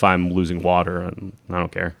 even if I'm losing water, and I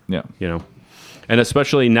don't care. Yeah. And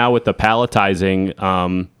especially now with the palletizing,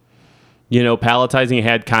 palletizing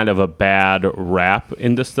had kind of a bad rap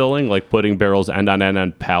in distilling, like putting barrels end on end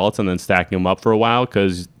on pallets and then stacking them up for a while,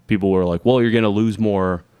 because people were like, well, you're going to lose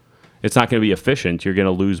more. It's not going to be efficient. You're going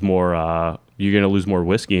to lose more. You're going to lose more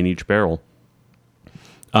whiskey in each barrel,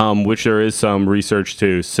 which there is some research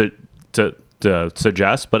to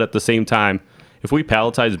suggest. But at the same time, if we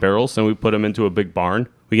palletize barrels and we put them into a big barn,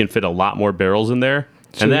 we can fit a lot more barrels in there.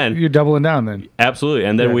 So And then you're doubling down then. absolutely,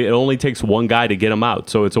 and then Yeah. it only takes one guy to get them out,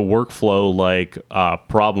 so it's a workflow like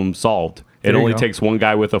problem solved. it There you only go. takes one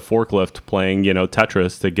guy with a forklift playing,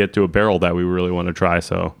 Tetris to get to a barrel that we really want to try.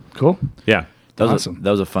 So, Cool. yeah, Awesome. That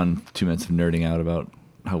was a fun 2 minutes of nerding out about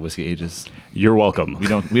how whiskey ages. you're welcome. We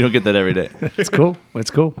don't get that every day. It's cool. It's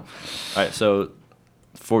cool. All right, so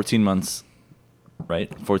 14 months,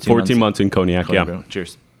 right? 14 months in cognac. Cognac Yeah. barrel.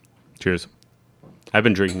 Cheers. Cheers. I've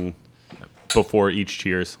been drinking before each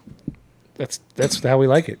cheers. That's how we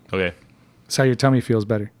like it. Okay. That's how your tummy feels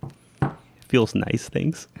better. Feels nice,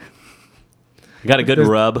 thanks. Got a good The-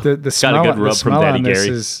 rub. The Got smell, a good the rub from smell Daddy on this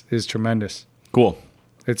Gary. is tremendous. Cool.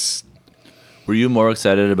 It's Were you more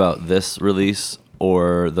excited about this release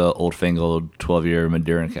or the Old Fangled 12-year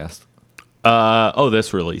Madeira cast?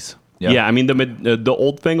 This release. Yeah. Yeah, I mean the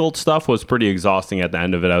old fangled stuff was pretty exhausting at the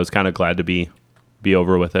end of it. I was kind of glad to be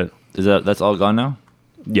over with it. That's all gone now?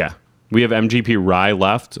 Yeah, we have MGP rye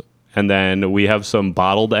left, and then we have some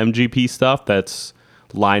bottled MGP stuff that's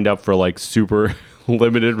lined up for like super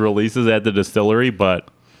limited releases at the distillery. But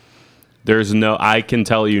there's I can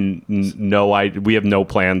tell you, we have no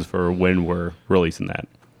plans for when we're releasing that.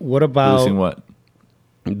 what about Releasing what?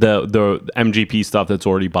 The MGP stuff that's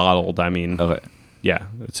already bottled. I mean, Okay. yeah,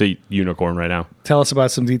 it's a unicorn right now. tell us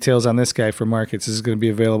about some details on this guy for markets. Is it going to be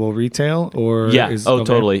available retail or Yeah. Is, Oh, okay.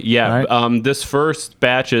 totally. Yeah. All right. This first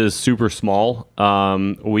batch is super small.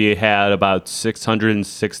 We had about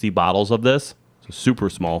 660 bottles of this, so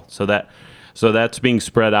super small. So that's being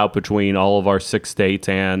spread out between all of our 6 states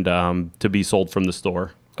and to be sold from the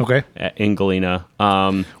store Okay. in Galena.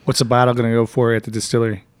 What's the bottle going to go for at the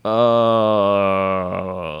distillery?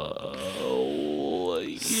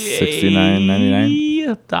 $69.99?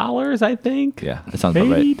 $69, I think. Yeah, that sounds about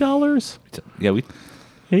right. $80. Yeah, we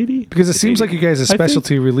 80. Because it seems like you guys' think-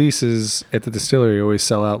 specialty releases at the distillery always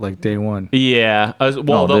sell out like day one. Yeah.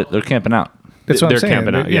 Well, no, the- they're camping out. That's what They're I'm saying.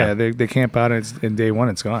 camping out, They- yeah. they camp out and in day one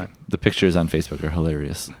it's gone. The pictures on Facebook are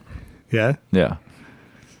hilarious. Yeah. Yeah.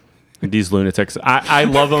 these lunatics. I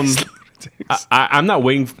love them. I'm not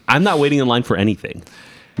waiting. I'm not waiting in line for anything.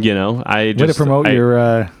 I just Way to promote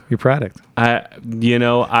your product. I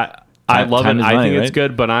love Time it. is I money, think it's right?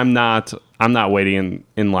 good, but I'm not waiting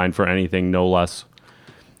in line for anything. No less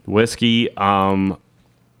whiskey.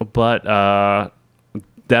 But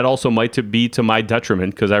that also might be to my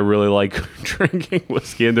detriment because I really like drinking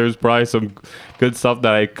whiskey, and there's probably some good stuff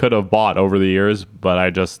that I could have bought over the years, but I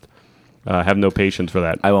just have no patience for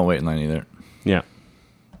that. I won't wait in line either. Yeah.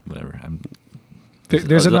 Whatever.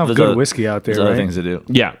 There's enough good other- whiskey out there, There's other right? things to do.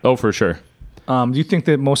 Yeah. Oh, for sure. Do you think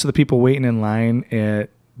that most of the people waiting in line at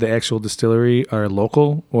the actual distillery are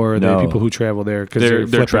local, or are No. they people who travel there? Because They're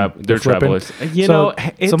flipping. they're flipping? travelers. So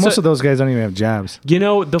it's most of those guys don't even have jobs.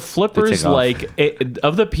 the flippers, take off.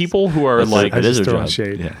 of the people who are like it is just their throwing job.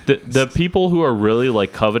 shade. Yeah. the people who are really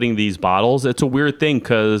like coveting these bottles, it's a weird thing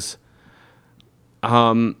because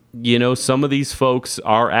some of these folks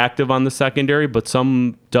are active on the secondary, but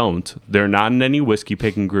some don't. They're not in any whiskey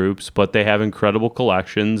picking groups, but they have incredible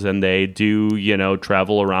collections and they do,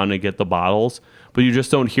 travel around and get the bottles, but you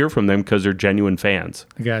just don't hear from them because they're genuine fans.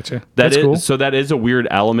 I gotcha. That That's is cool. so that is a weird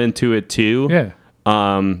element to it too. Yeah.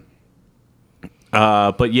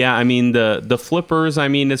 But yeah, I mean the flippers, I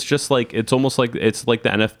mean it's just like it's almost like it's like the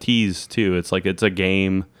NFTs too. It's like it's a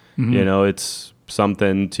game, it's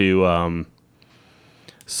something to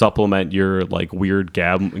supplement your like weird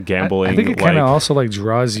gambling. I think it kind of also like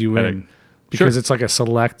draws you I in think- because Sure. it's like a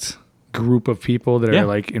select group of people that Yeah. are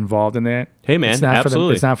like involved in that. Hey, man, it's not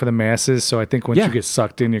absolutely. it's not for the masses. So I think once Yeah. you get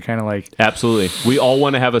sucked in, you're kind of like, Absolutely. We all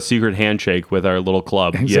want to have a secret handshake with our little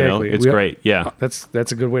club. Exactly. It's We all- great. Yeah. that's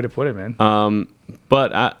a good way to put it, man.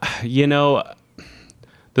 But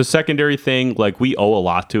the secondary thing, like we owe a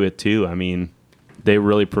lot to it too. I mean, they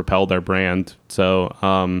really propelled our brand. So,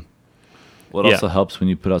 Well, it Yeah. also helps when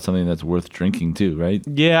you put out something that's worth drinking too, right?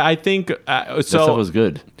 yeah, I think That stuff was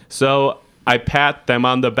good. So I pat them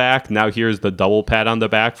on the back. Now here's the double pat on the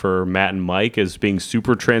back for Matt and Mike as being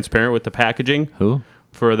super transparent with the packaging Who?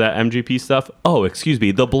 for that MGP stuff. Oh, excuse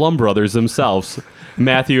me, the Blum brothers themselves,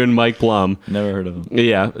 Matthew and Mike Blum. Never heard of him.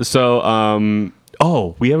 Yeah. So,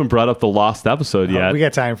 we haven't brought up the lost episode yet. We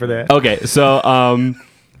got time for that. Okay, so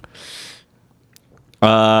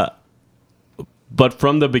but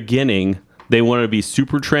from the beginning, they wanted to be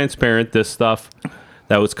super transparent. This stuff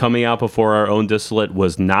that was coming out before our own distillate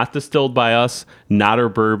was not distilled by us, not our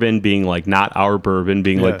bourbon, being like not our bourbon,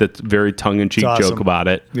 being like Yeah. the very tongue-in-cheek It's joke awesome. about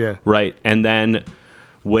it. Yeah. Right. And then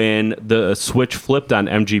when the switch flipped on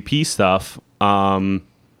MGP stuff,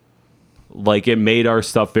 like it made our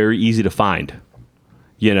stuff very easy to find,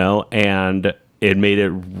 and it made it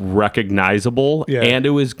recognizable, Yeah. and it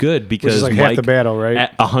was good Which because is like half the battle, right?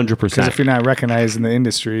 100%. Because if you're not recognized in the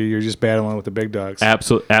industry, you're just battling with the big dogs.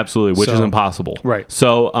 Absolutely, which is So- impossible. Right.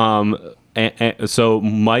 So, so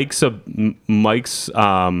Mike's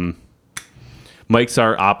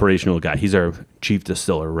our operational guy. He's our chief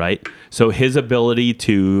distiller, right? So his ability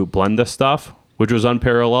to blend the stuff, which was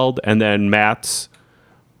unparalleled, and then Matt's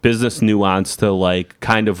business nuance to like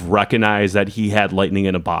kind of recognize that he had lightning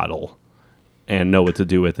in a bottle and know what to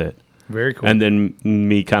do with it. Very cool. And then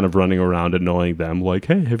me kind of running around annoying them, like,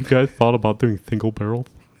 "Hey, have you guys thought about doing single barrel?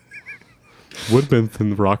 Woodman's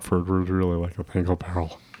in Rockford would really like a single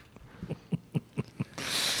barrel."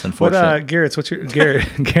 It's unfortunate. Garrett's, what's your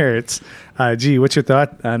Garrett's? What's your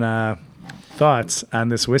thoughts on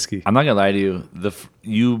this whiskey? I'm not gonna lie to you.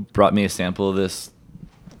 You brought me a sample of this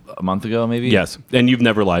a month ago, maybe. Yes, and you've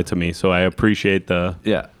never lied to me, so I appreciate the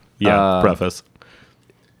Yeah. preface.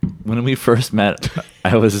 When we first met,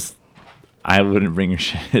 I wouldn't bring your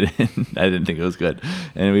shit in. I didn't think it was good,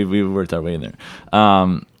 and we worked our way in there.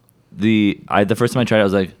 The first time I tried it, I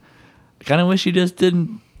was like, I kind of wish you just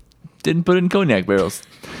didn't put it in cognac barrels.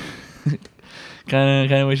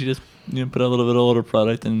 kind of wish you just put a little bit older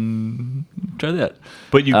product and try that.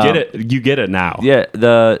 But you get it. You get it now. Yeah,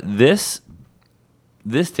 this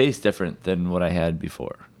tastes different than what I had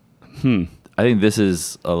before. I think this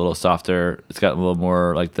is a little softer. It's got a little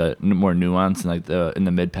more like the more nuance and like in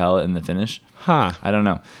the mid palate and the finish. Huh. I don't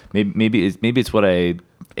know. Maybe it's what I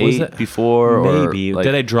Was ate it- before. Maybe. Or like,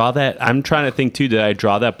 Did I draw that? I'm trying to think too. Did I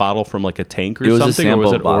draw that bottle from like a tank or it was something, a sample or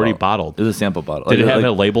was it bottle. already bottled? It was a sample bottle. Did it have like,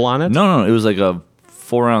 a label on it? No. It was like a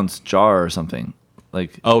 4-ounce jar or something.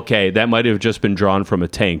 Like Okay, that might have just been drawn from a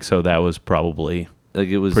tank, so that was probably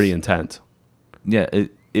it was pretty intense. Yeah,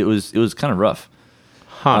 it was kind of rough.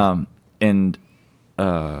 Huh. And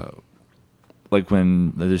like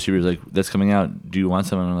when the distributor's like, "That's coming out. Do you want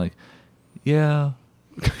some?" And I'm like, "Yeah,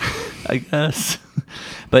 I guess."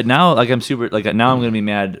 But now, like, I'm now I'm gonna be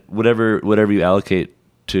mad. Whatever you allocate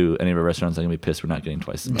to any of our restaurants, I'm gonna be pissed we're not getting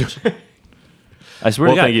twice as much. I swear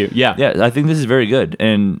Well, to God. thank you. Yeah. I think this is very good,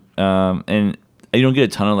 and you don't get a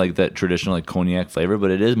ton of like that traditional like cognac flavor,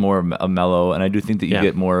 but it is more a mellow, and I do think that you Yeah.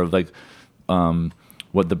 get more of like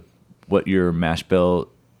what your mash bill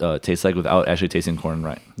tastes like without actually tasting corn and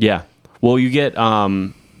rye. Yeah. Well, you get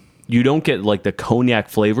you don't get like the cognac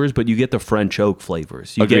flavors, but you get the French oak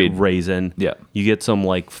flavors. You Agreed. get raisin. Yeah. You get some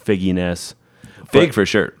like figginess. Fig for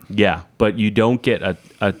sure. Yeah, but you don't get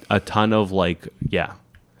a ton of like You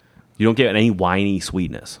don't get any winey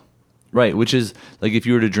sweetness. Right, which is like if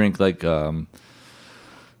you were to drink like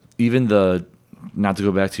even the, not to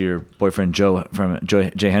go back to your boyfriend Joe from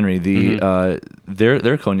J. Henry,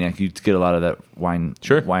 their cognac, you get a lot of that wine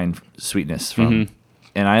sweetness from.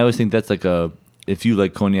 And I always think that's like if you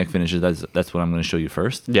like cognac finishes, that's what I'm going to show you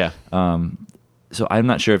first. Yeah. So I'm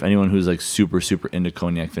not sure if anyone who's like super into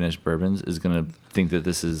cognac finished bourbons is going to think that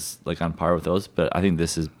this is like on par with those, but I think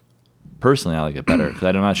this is, personally, I like it better because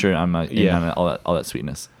I'm not sure I'm not in on all that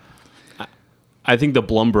sweetness. I think the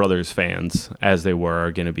Blum Brothers fans, as they were,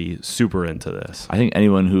 are going to be super into this. I think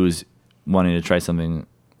anyone who's wanting to try something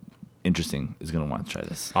interesting is going to want to try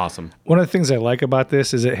this. Awesome. One of the things I like about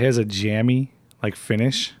this is it has a jammy like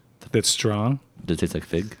finish that's strong, Does it taste like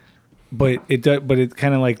fig? but it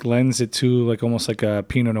kind of like lends it to like almost like a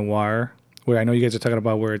Pinot Noir. Where I know you guys are talking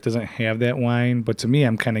about where it doesn't have that wine, but to me,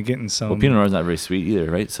 I'm kind of getting some. Well, Pinot Noir is not very sweet either,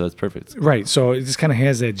 right? So it's perfect. Right, so it just kind of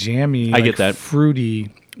has that jammy, I get that.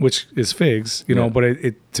 fruity, which is figs, you know. Yeah. But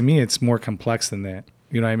it to me, it's more complex than that.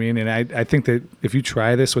 You know what I mean? And I think that if you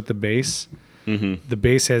try this with the base, the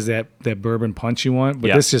base has that bourbon punch you want, but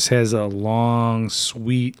Yeah. this just has a long,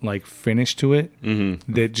 sweet like finish to it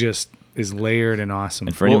that just is layered and awesome.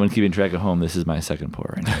 And for anyone keeping track at home, this is my second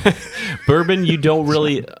pour right now. Bourbon, you don't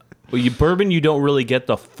really get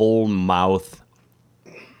the full mouth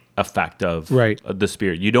effect of the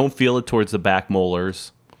spirit. You don't feel it towards the back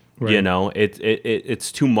molars. Right. You know,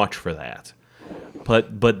 it's too much for that.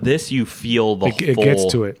 But this, you feel the It full. gets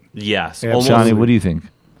to it. Yes. Yeah, almost- Johnny, what do you think?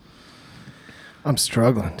 I'm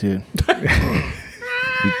struggling, dude.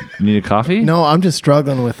 You need a coffee? No, I'm just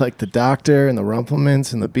struggling with like the doctor and the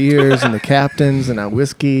Rumplemans and the beers and the captains and our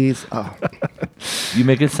whiskeys. Oh. You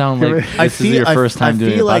make it sound like this is your first time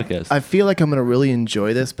doing a feel like, podcast. I feel like I'm going to really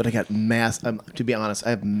enjoy this, but I got to be honest, I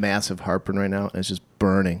have massive heartburn right now, and it's just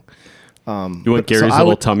burning. You want Gary's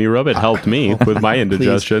little tummy rub? It helped me with my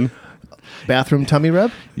indigestion. Bathroom tummy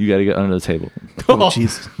rub? You got to get under the table. Oh,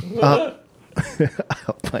 jeez. Oh,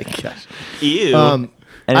 my gosh. Ew.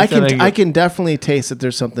 I can definitely taste that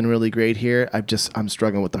there's something really great here. I'm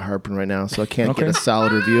struggling with the Harpen right now, so I can't get a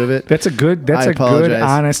solid review of it. That's a good,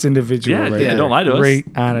 honest individual. Yeah, right yeah, there. don't lie to us. Great,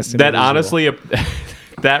 honest That individual. honestly,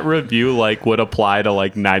 that review like would apply to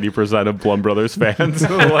like 90% of Blum Brothers fans.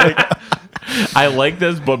 Like, I like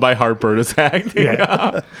this, but my heartburn is acting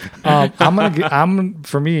up. I'm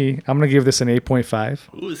gonna give this an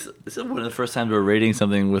 8.5. Ooh, this is one of the first times we're rating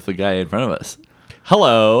something with the guy in front of us.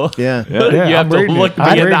 Hello. Yeah. You have to rating look it. me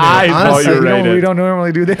I'm in the rating it. eyes while Honestly, you rate We it. don't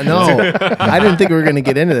normally do that. No, I didn't think we were going to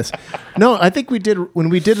get into this. No, I think we did when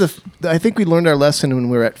we did I think we learned our lesson when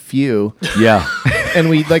we were at Few, Yeah.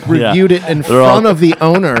 and we like reviewed it in They're all- front of the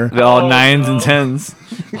owner. They're all 9s and 10s.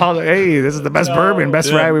 Hey, this is the best bourbon,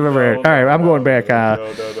 best rye we've ever had. All right, I'm going back.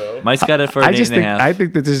 Mike's got it for an I just 8.5. think I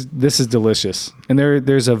think that this is delicious, and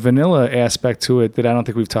there's a vanilla aspect to it that I don't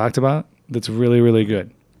think we've talked about. That's really, really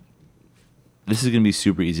good. This is going to be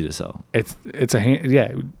super easy to sell. It's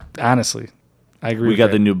honestly, I agree. We with got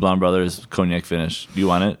that. the new Blum Brothers cognac finish. Do you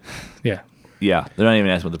want it? Yeah. Yeah. They're not even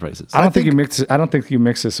asking what the price is. I don't think you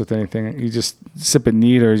mix this with anything. You just sip it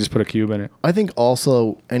neat, or you just put a cube in it. I think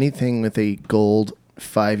also anything with a gold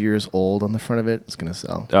 5 years old on the front of it is going to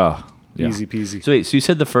sell. Oh, yeah. Easy peasy. So wait, so you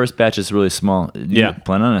said the first batch is really small. Do you Yeah.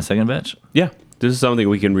 plan on a second batch? Yeah, this is something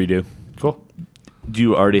we can redo. Cool. Do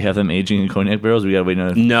you already have them aging in cognac barrels? We got to wait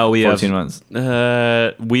another No, we 14 have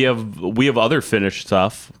months. we have other finished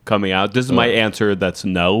stuff coming out. This is my answer. That's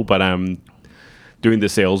no, but I'm doing the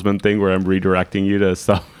salesman thing where I'm redirecting you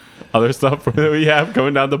to other stuff that we have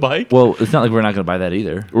coming down the bike. Well, it's not like we're not going to buy that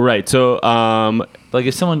either. Right. So Like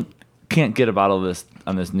if someone can't get a bottle of this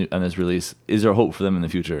on this release, is there hope for them in the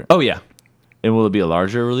future? oh yeah, And will it be a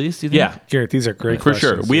larger release? Do you think? yeah, Garrett, these are great for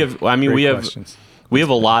questions. sure. We have. I mean, Great we have. questions. We have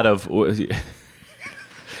a lot of.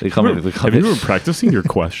 They call me. practicing your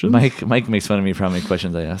questions? Mike makes fun of me for how many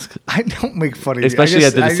questions I ask. I don't make fun of Especially you.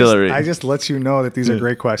 at the distillery. I just let you know that these are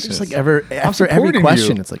great questions. It's like after every supporting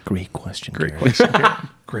question, you. it's like great question. great Garrett." question.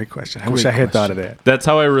 Great question. I wish I had thought of that. That's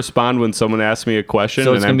how I respond when someone asks me a question,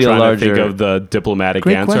 So it's and I'm gonna be a trying to think larger- of the diplomatic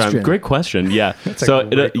Great answer. question. Great question. Yeah. So a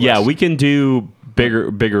great yeah, question. we can do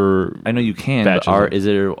bigger. I know you can, Batches but of- is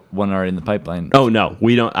there one already in the pipeline? Oh no,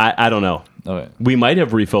 we don't. I don't know. Okay. We might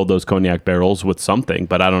have refilled those cognac barrels with something,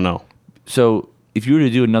 but I don't know. So if you were to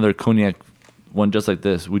do another cognac one just like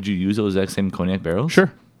this, would you use those exact same cognac barrels?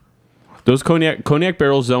 Sure. Those cognac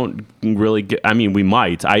barrels don't really get. I mean, we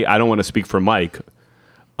might. I don't want to speak for Mike,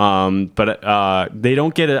 but they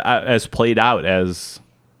don't get as played out as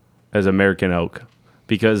American oak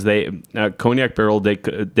because cognac barrel they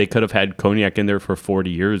could have had cognac in there for 40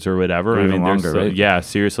 years or whatever. Or even there's longer, right? Yeah,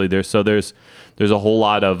 seriously. There's a whole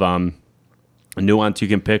lot of nuance you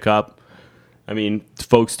can pick up. I mean,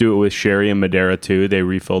 folks do it with sherry and Madeira too. They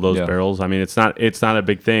refill those Yeah. barrels. I mean, it's not a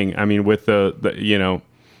big thing. I mean, with the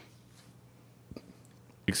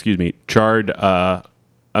charred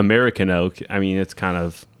American oak. I mean,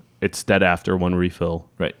 it's dead after one refill,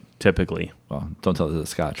 Right. typically. Well, don't tell us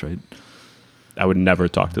it's Scotch, right? I would never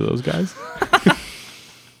talk to those guys.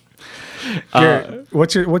 Garrett,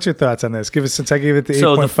 what's your thoughts on this? Give us, since I gave it the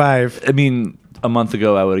So the- 8.5. I mean, a month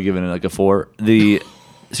ago I would have given it like a 4.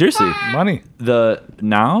 Seriously, Money.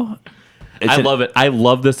 now. I love it. I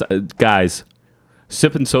love this, guys.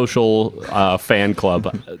 Sip and Social fan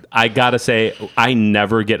club. I gotta say, I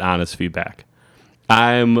never get honest feedback.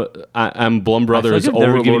 I'm Blum Brothers I've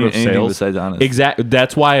never given you overload of anything sales. besides honest. Exactly.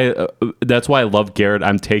 That's why I love Garrett.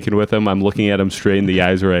 I'm taken with him. I'm looking at him straight in the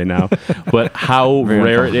eyes right now. But how Very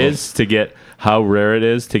rare it uncomfortable.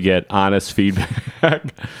 is to get honest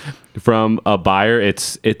feedback from a buyer.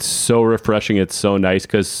 It's so refreshing. It's so nice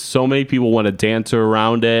because so many people want to dance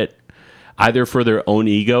around it, either for their own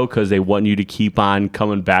ego because they want you to keep on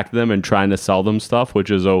coming back to them and trying to sell them stuff, which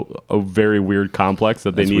is a very weird complex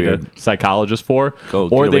that they That's need weird. a psychologist for, Go,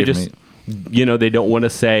 or get they away from just they don't want to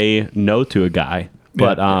say no to a guy.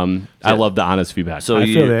 But I love the honest feedback. So I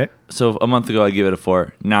feel that. So a month ago I gave it a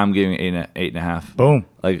 4. Now I'm giving it 8.5. Boom.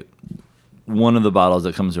 Like one of the bottles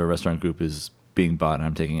that comes to a restaurant group is being bought, and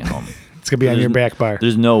I'm taking it home. It's gonna be on your back bar.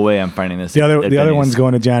 There's no way I'm finding this. The other at the other Benny's. one's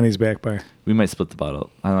going to Johnny's back bar. We might split the bottle.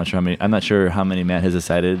 I'm not sure how many Matt has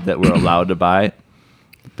decided that we're allowed to buy,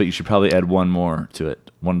 but you should probably add one more to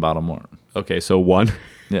it. One bottle more. okay, so one.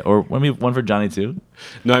 Yeah, or maybe one for Johnny too.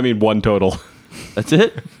 No, I mean one total. That's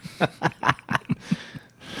it.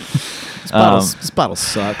 This bottle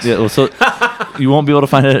sucks. Yeah. Well, so you won't be able to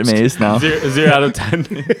find it at Maze now. 0 out of 10.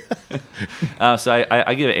 So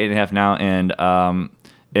I give it 8.5 now,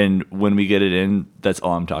 and when we get it in, that's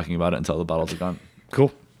all I'm talking about it until the bottles are gone.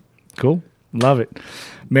 Cool. Love it.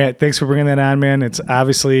 Matt, thanks for bringing that on, man. It's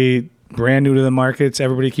obviously brand new to the markets.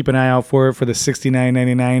 Everybody keep an eye out for it for the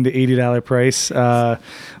 $69.99 to $80 price.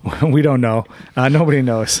 We don't know. Nobody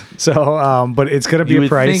knows. So, but it's going to be You a would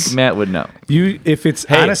price. think Matt would know. If it's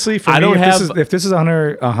Hey, honestly for I me, don't if this is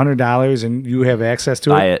 $100 and you have access to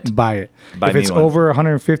Buy it, it. buy it. Buy if me it's one. over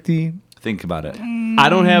 150, Think about it. I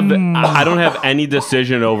don't have any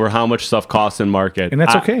decision over how much stuff costs in market, And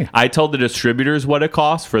that's okay. I tell the distributors what it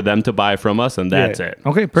costs for them to buy from us, and that's Yeah. it.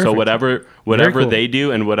 Okay, So perfect. whatever cool. they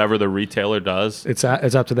do and whatever the retailer does, it's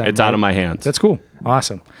up to them. it's out of my hands. That's cool.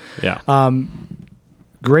 Awesome. yeah.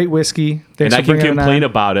 Great whiskey. Thanks And I for can bringing it complain on.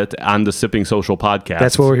 about it on the Sipping Social podcast.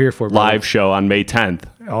 That's what we're here for, brother. Live show on May 10th.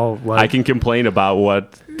 Oh, well, I can complain about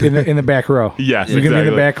what. in the back row. Yes, You're gonna be in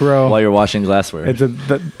the exactly. back row. While you're washing glassware.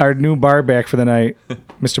 At our new bar back for the night,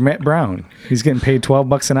 Mr. Matt Brown. He's getting paid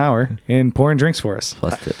 $12 an hour and pouring drinks for us.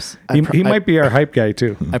 Plus tips. He might be our hype guy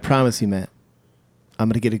too. I promise you, Matt, I'm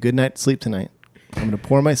going to get a good night's sleep tonight. I'm going to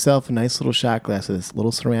pour myself a nice little shot glass of this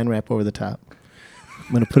little saran wrap over the top.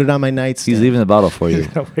 I'm going to put it on my nightstand. He's leaving the bottle for you.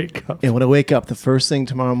 I'll wake up. And when I wake up, the first thing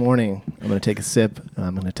tomorrow morning, I'm going to take a sip and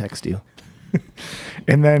I'm going to text you.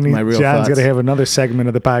 And then My real John's thoughts. going to have another segment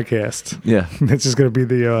of the podcast. Yeah. It's just going to be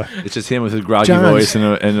the It's just him with his groggy John's- voice and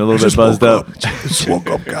a little bit buzzed up. Just woke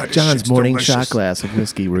up, God. this John's shit's morning delicious. shot glass of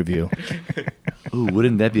whiskey review. Ooh,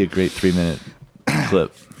 wouldn't that be a great 3-minute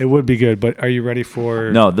clip? it would be good. But are you ready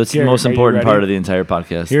for? No, that's the Garrett, most are you important part ready? of the entire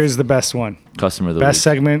podcast. Here's the best one. Customer of the Best week.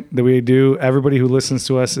 segment that we do. Everybody who listens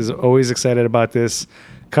to us is always excited about this.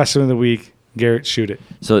 Customer of the week. Garrett, shoot it.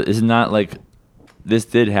 So it's not like this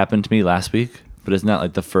did happen to me last week, but it's not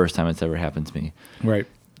like the first time it's ever happened to me. Right.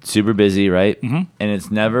 Super busy, right? Mm-hmm. And it's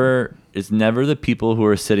never the people who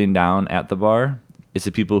are sitting down at the bar. It's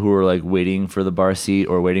the people who are like waiting for the bar seat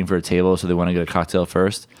or waiting for a table, so they want to get a cocktail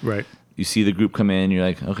first. Right. You see the group come in, you're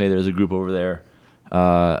like, okay, there's a group over there.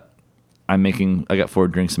 I got 4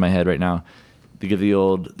 drinks in my head right now. They give the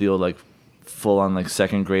old like full on like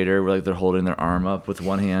second grader where like they're holding their arm up with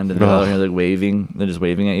one hand and the other hand like waving. They're just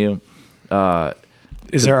waving at you.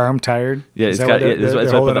 Is their arm tired? Yeah, Is it's that got. what Yeah, they're it's why I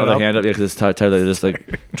put holding the it other up? hand up. Yeah, because it's tired. They're just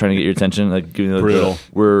like trying to get your attention, like giving you the Brutal.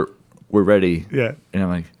 We're ready. Yeah. And I'm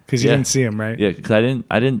like, Because you yeah. didn't see him, right? Yeah, because I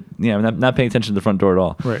didn't. Yeah, I'm not paying attention to the front door at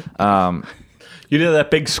all. Right. You know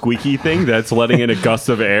that big squeaky thing that's letting in a gust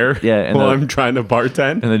of air Yeah, and while the- I'm tryking to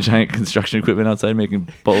bartend? And the giant construction equipment outside making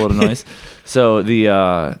a boatload of noise. So and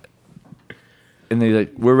they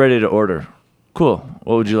like, we're ready to order. Cool.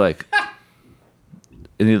 What would you like?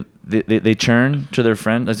 And they turn to their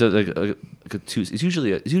friend. It's it's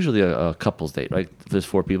usually a couple's date, right? If there's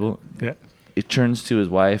 4 people. Yeah. It turns to his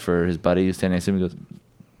wife or his buddy who's standing next to him and goes,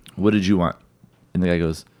 "What did you want?" And the guy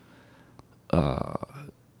goes,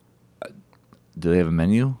 "Do they have a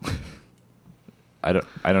menu?" I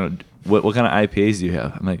don't. What kind of IPAs do you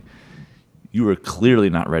have? I'm like, you were clearly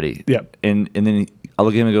not ready. Yep. And then I'll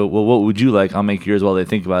look at him and go, "Well, what would you like? I'll make yours while they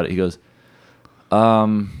think about it." He goes,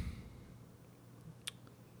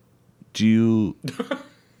 "Do you?"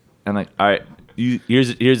 I'm like, "All right,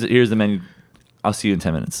 here's the menu. I'll see you in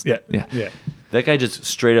 10 minutes." Yeah. Yeah. Yeah. That guy just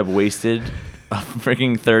straight up wasted a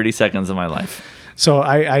freaking 30 seconds of my life. So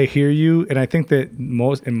I hear you, and I think that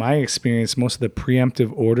in my experience, most of the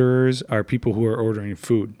preemptive orderers are people who are ordering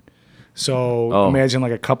food. So imagine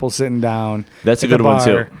like a couple sitting down. That's a at the good one,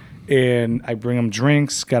 too. bar, And I bring them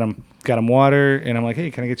drinks, got them water, and I'm like,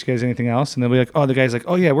 "Hey, can I get you guys anything else?" And they'll be like, "Oh," the guy's like,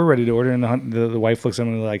 "Oh yeah, we're ready to order." And the wife looks at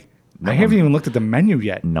me like, "I haven't even looked at the menu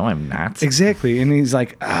yet." No, I'm not. Exactly, and he's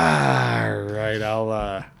like, "All right,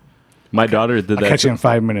 I'll My daughter did that. catch you in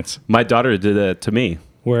 5 minutes." My daughter did that to me.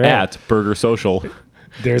 Where at Burger Social.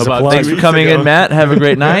 There's About a plug. Thanks for coming in, Matt. Have a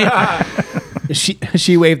great night.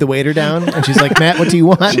 She waved the waiter down and she's like, "Matt, what do you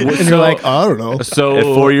want?" And you're like, "Oh, I don't know." So At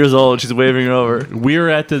 4 years old, she's waving her over. we were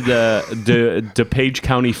at the DePage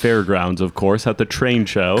County Fairgrounds, of course, at the train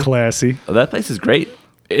show. Classy. Oh, that place is great.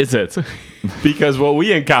 Is it? Because what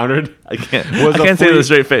we encountered I can't Was a say it flea- with a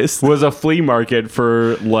straight face. was a flea market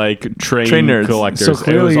for like train nerds. collectors. So It was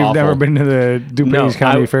clearly, you've never awful. been to the DuPage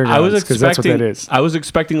County Fairgrounds, I was because that's what that is. I was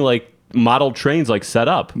expecting like model trains like set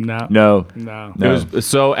up. No. No. No. No. It was,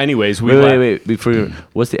 so, anyways, we Wait. Before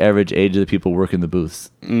what's the average age of the people working the booths?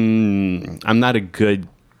 I'm not a good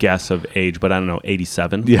guess of age, but I don't know,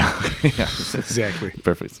 87. Yeah. Exactly.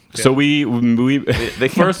 Perfect. So we They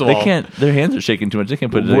can't, first of all, they can't. Their hands are shaking too much. They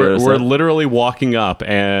can't put it we're together. literally walking up,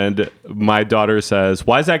 and my daughter says,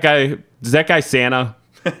 "Why is that guy? Is that guy Santa?"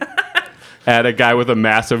 At a guy with a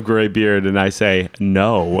massive gray beard, and I say,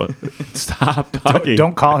 "No, stop talking.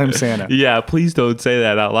 Don't call him Santa. Yeah, please don't say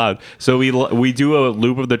that out loud." So we do a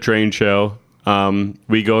loop of the train show.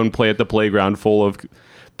 We go and play at the playground full of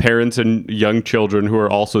parents and young children who are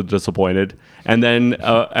also disappointed. And then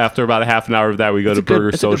after about a half an hour of that, we go to Burger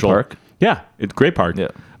it's a good Social. park. Yeah, it's a great park. Yeah.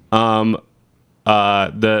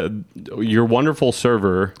 Your wonderful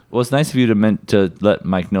server. Well, it's nice of you to let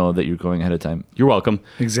Mike know that you're going ahead of time. You're welcome.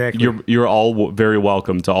 Exactly. You're all very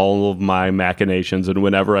welcome to all of my machinations, and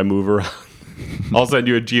whenever I move around, I'll send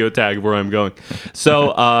you a geotag of where I'm going.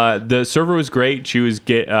 So the server was great. She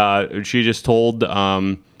just told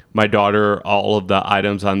my daughter all of the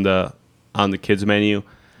items on the kids menu,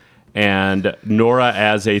 and Nora,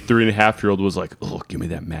 as a 3.5-year-old, was like, "Oh, give me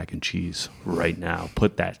that mac and cheese right now.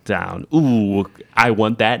 Put that down. Ooh, I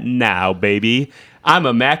want that now, baby. I'm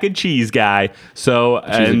a mac and cheese guy." So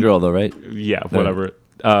She's a girl, though, right? Yeah, whatever.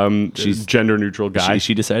 She's gender neutral guy. Is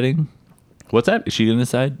she deciding? What's that? Is she going to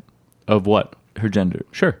decide Of what? her gender?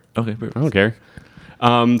 Sure. Okay, perfect. I don't care.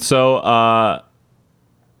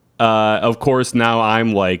 Of course, now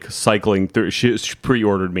I'm like cycling through. She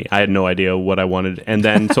pre-ordered me. I had no idea what I wanted, and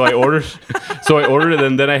then so I ordered it,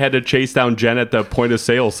 and then I had to chase down Jen at the point of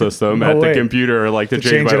sale system at way. the computer, like to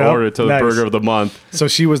change change my it up? order to the Nice. burger of the month. So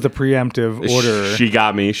she was the preemptive orderer. She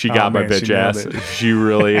got me. She got my man, she bitch nailed ass. it. She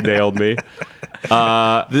really nailed me.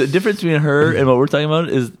 The difference between her and what we're talking about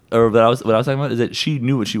is, or what I was talking about, is that she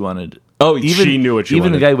knew what she wanted. Oh, she knew what she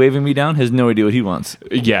even wanted. the guy waving me down has no idea what he wants.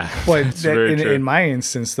 Yeah, But it's very true. in my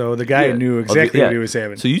instance, though, the guy Yeah. knew Okay, exactly yeah. what he was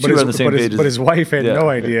having. So you But two are his- on the same but his- page as- But his wife had Yeah. no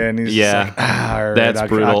idea, and he's Yeah. just like, all right, That's I'll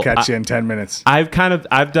brutal. catch you in 10 minutes. I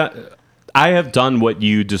have done what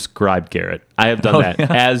you described, Garrett. I have done that. yeah.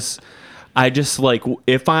 As I just like,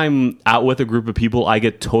 if I'm out with a group of people, I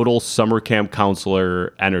get total summer camp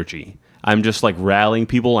counselor energy. I'm just like rallying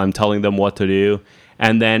people. I'm telling them what to do.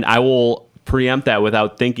 And then I will preempt that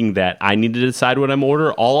without thinking that I need to decide what I'm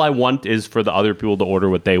order. All I want is for the other people to order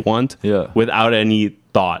what they want, Yeah. without any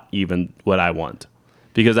thought even what I want,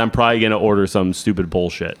 because I'm probably going to order some stupid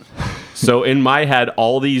bullshit. So in my head,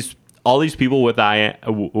 all these people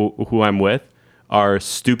who I'm with are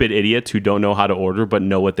stupid idiots who don't know how to order but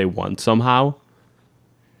know what they want somehow.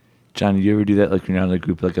 John, do you ever do that? Like when you're on a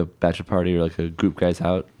group, like a bachelor party or like a group guys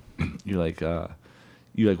out, you're like,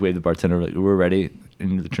 you like wave the bartender like we're ready,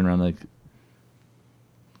 and you turn around like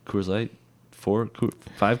Coors Light, 5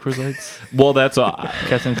 Coors Lights, Well, that's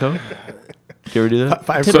Captain Coke. Do you ever do that?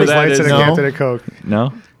 5 So Coors that Lights and a is- No. Captain of Coke.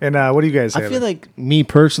 No. And what do you guys have? I feel like me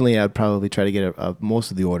personally, I'd probably try to get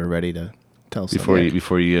most of the order ready to tell someone.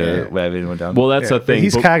 Before you wave anyone down. well, that's Yeah, the thing.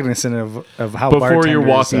 He's Be- cognizant of how before you're bartenders,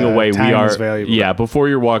 walking away, we time are is valuable. Before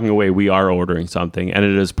you're walking away, we are ordering something, and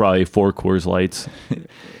it is probably 4 Coors Lights.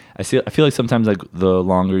 I feel like sometimes like the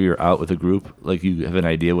longer you're out with a group, like you have an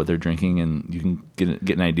idea what they're drinking and you can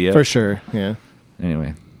get an idea. For sure, yeah.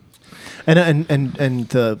 Anyway, And then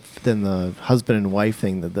the husband and wife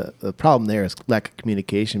thing. The problem there is lack of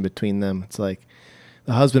communication between them. It's like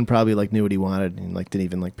the husband probably like knew what he wanted and like didn't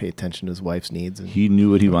even like pay attention to his wife's needs. And he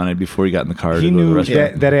knew what he wanted before he got in the car. He to go to the knew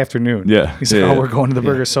restaurant. that afternoon. Yeah. He said, Yeah, "Oh, yeah. we're going to the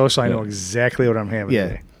Burger Yeah. Social. I know Yeah. exactly what I'm having Yeah.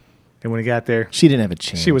 today." And when he got there, she didn't have a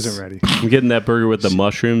chance. she wasn't ready. I'm getting that burger with the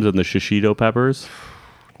mushrooms and the shishito peppers.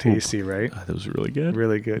 Tasty, right? That was really good.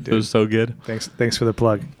 Really good, It dude. was so good. Thanks for the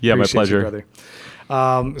plug. Yeah, my Appreciate you, pleasure. brother.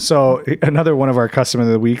 So another one of our customer of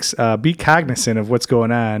the weeks, be cognizant of what's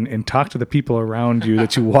going on and talk to the people around you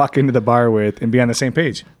that you walk into the bar with and be on the same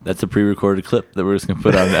page. That's a pre-recorded clip that we're just gonna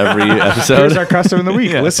put on every Here's episode. our customer of the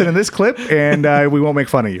week. Yeah. Listen to this clip and we won't make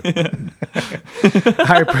fun of you. All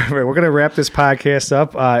right, perfect. We're going to wrap this podcast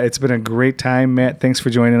up. It's been a great time, Matt. Thanks for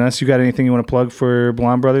joining us. You got anything you want to plug for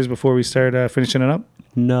Blonde Brothers before we start finishing it up?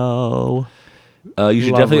 No. You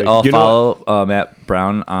should Lovely. definitely all You know follow Matt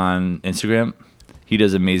Brown on Instagram. He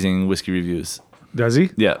does amazing whiskey reviews. Does he?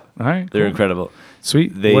 Yeah, All right. they're cool. incredible.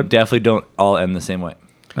 Sweet. They What- definitely don't all end the same way.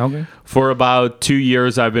 Okay. For about 2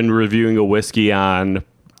 years, I've been reviewing a whiskey on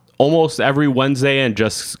almost every Wednesday and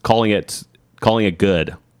just calling it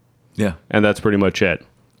good. Yeah, And that's pretty much it.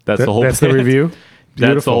 That's the whole That's bit. the review. That's the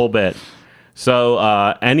Beautiful. whole bit. So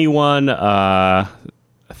anyone,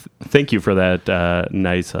 thank you for that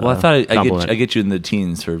nice well, I thought I compliment. get you in the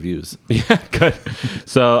teens for reviews. Yeah, good.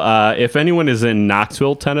 So if anyone is in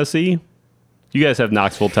Knoxville, Tennessee, you guys have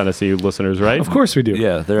Knoxville, Tennessee listeners, right? Of course we do.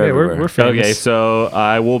 Yeah, they're everywhere. We're famous. Okay, so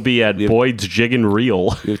I will be at Boyd's Jig and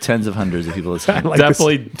Reel. We have tens of hundreds of people listening. Like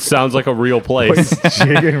Definitely sounds like a real place. this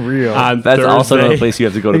jig and reel. On That's Thursday, also another place you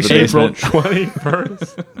have to go to the April basement.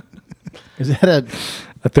 21st. Is that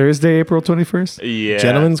A Thursday, April 21st? Yeah. a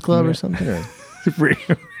gentleman's club or something? Or?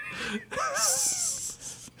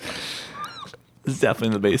 It's definitely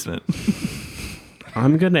in the basement.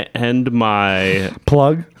 I'm going to end my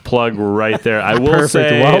Plug. plug right there. I will Perfect.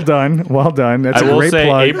 say, Well done. Well done. That's I a will great say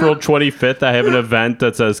plug. April 25th, I have an event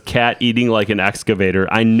that says cat eating like an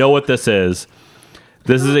excavator. I know what this is.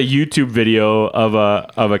 This is a YouTube video of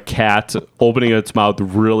a cat opening its mouth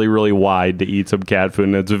really, really wide to eat some cat food,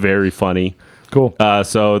 and it's very funny. Cool.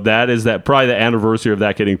 So that is probably the anniversary of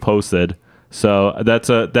that getting posted. So that's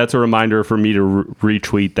a reminder for me to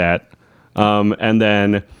retweet that. And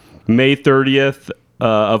then May 30th,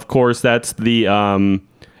 of course, that's the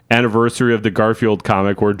anniversary of the Garfield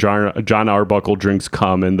comic where John Arbuckle drinks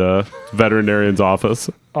cum in the veterinarian's office.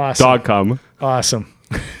 Awesome. Dog cum. Awesome.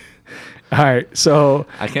 All right. So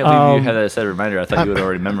I can't believe you had that as a reminder. I thought you would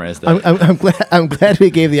already memorize that. I'm glad we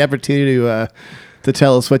gave the opportunity to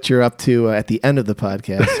tell us what you're up to at the end of the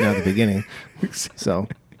podcast, not the beginning. So.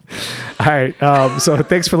 all right. So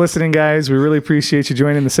thanks for listening, guys. We really appreciate you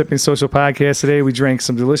joining the Sipping Social podcast today. We drank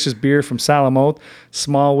some delicious beer from Solemn Oath,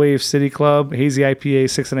 Small Wave City Club, Hazy IPA,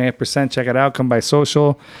 6.5%. Check it out. Come by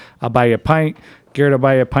social. I'll buy you a pint. Garrett will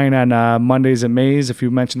buy you a pint on Mondays at Maze if you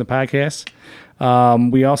mention the podcast.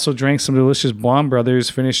 We also drank some delicious Blonde Brothers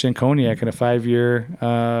finished in cognac in a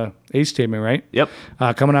 5-year age statement, right? Yep.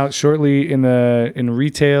 Coming out shortly in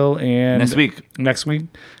retail and Next week.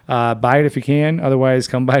 Buy it if you can. Otherwise,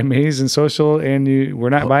 come by Maze and social. And we're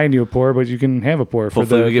not buying you a pour, but you can have a pour.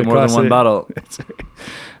 Hopefully we get more than one bottle.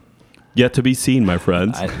 Yet to be seen, my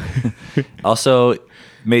friends. Also,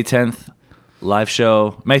 May 10th, live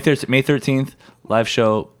show. May 13th, live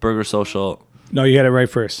show, Burger Social. No, you had it right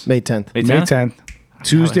first. May 10th. May May 10th? 10th.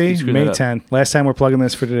 Tuesday, screwed May that up. 10th. Last time we're plugging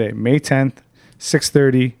this for today. May 10th,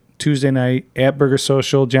 6:30, Tuesday night at Burger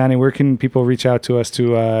Social. Johnny, where can people reach out to us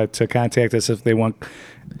to contact us if they want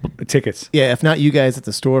tickets? Yeah, if not you guys at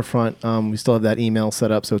the storefront, we still have that email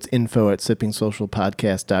set up. So it's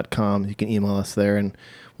info@sippingsocialpodcast.com. You can email us there and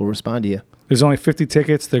we'll respond to you. There's only 50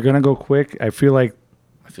 tickets. They're going to go quick. I feel like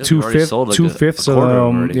I feel like we've already sold like a two-fifths of quarter of them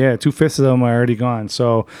them, already. yeah, 2/5 of them are already gone.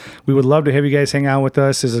 So we would love to have you guys hang out with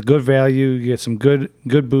us. It's a good value. You get some good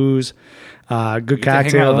booze, good get to hang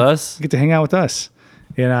cocktail. out with us? You get to hang out with us.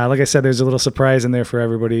 And like I said, there's a little surprise in there for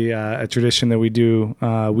everybody, a tradition that we do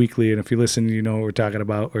weekly. And if you listen, you know what we're talking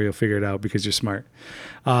about, or you'll figure it out because you're smart.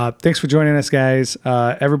 Thanks for joining us, guys.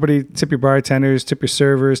 Everybody, tip your bartenders, tip your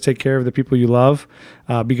servers, take care of the people you love.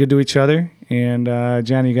 Be good to each other. And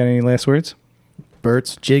Johnny, you got any last words?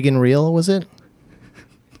 Bert's Jig and Reel, was it?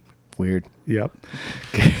 Weird. Yep.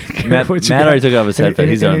 Matt What you already got? took off his headphones.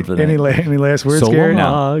 He's on for the Any night. last words, So Garrett?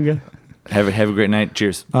 long. Have a great night.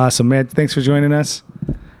 Cheers. Awesome, man. Thanks for joining us.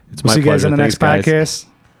 It's We'll my see you guys pleasure. on the next Thanks, guys. podcast.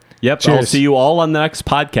 Yep. I'll Cheers. see you all on the next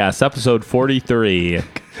podcast, episode 43.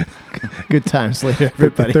 Good times later, The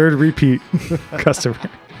everybody. third repeat customer,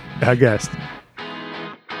 I guess.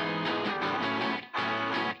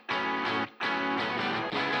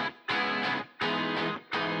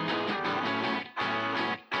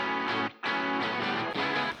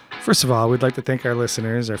 First of all, we'd like to thank our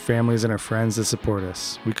listeners, our families, and our friends that support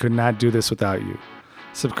us. We could not do this without you.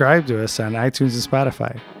 Subscribe to us on iTunes and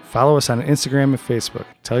Spotify. Follow us on Instagram and Facebook.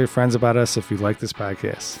 Tell your friends about us if you like this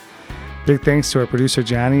podcast. Big thanks to our producer,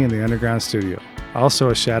 Johnny, in the Underground Studio. Also,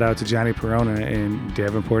 a shout out to Johnny Perona in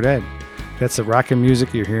Davenport Ed. That's the rockin'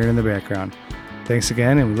 music you're hearing in the background. Thanks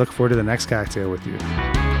again, and we look forward to the next cocktail with you.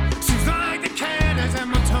 Seems like the cat has had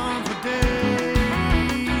my tongue for days.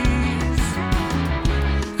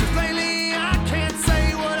 'Cause lately I can't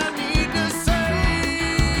say what I need to say.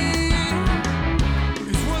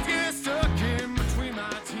 These words get stuck in between my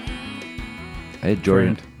teeth. I had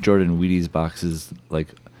Jordan Wheaties boxes like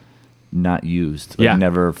not used, like Yeah.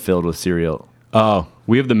 never filled with cereal. Oh,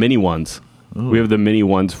 we have the mini ones. We have the mini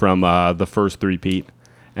ones from the first three-peat.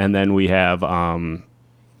 And then we have,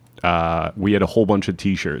 we had a whole bunch of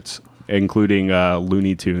T-shirts, including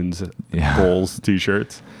Looney Tunes Yeah. Goals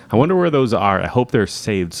T-shirts. I wonder where those are. I hope they're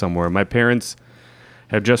saved somewhere. My parents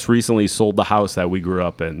have just recently sold the house that we grew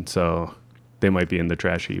up in, so they might be in the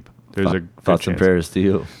trash heap. There's a good Thoughts and chance. prayers to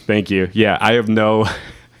you. Thank you. Yeah, I have no.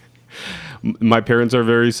 My parents are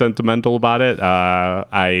very sentimental about it.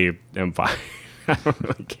 I am fine. I don't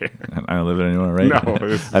really care. I don't live it anymore, right? No,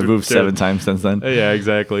 it's- I've moved yeah. 7 times since then. Yeah,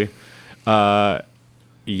 exactly. Yeah,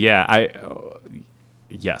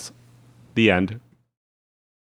 yes. The end.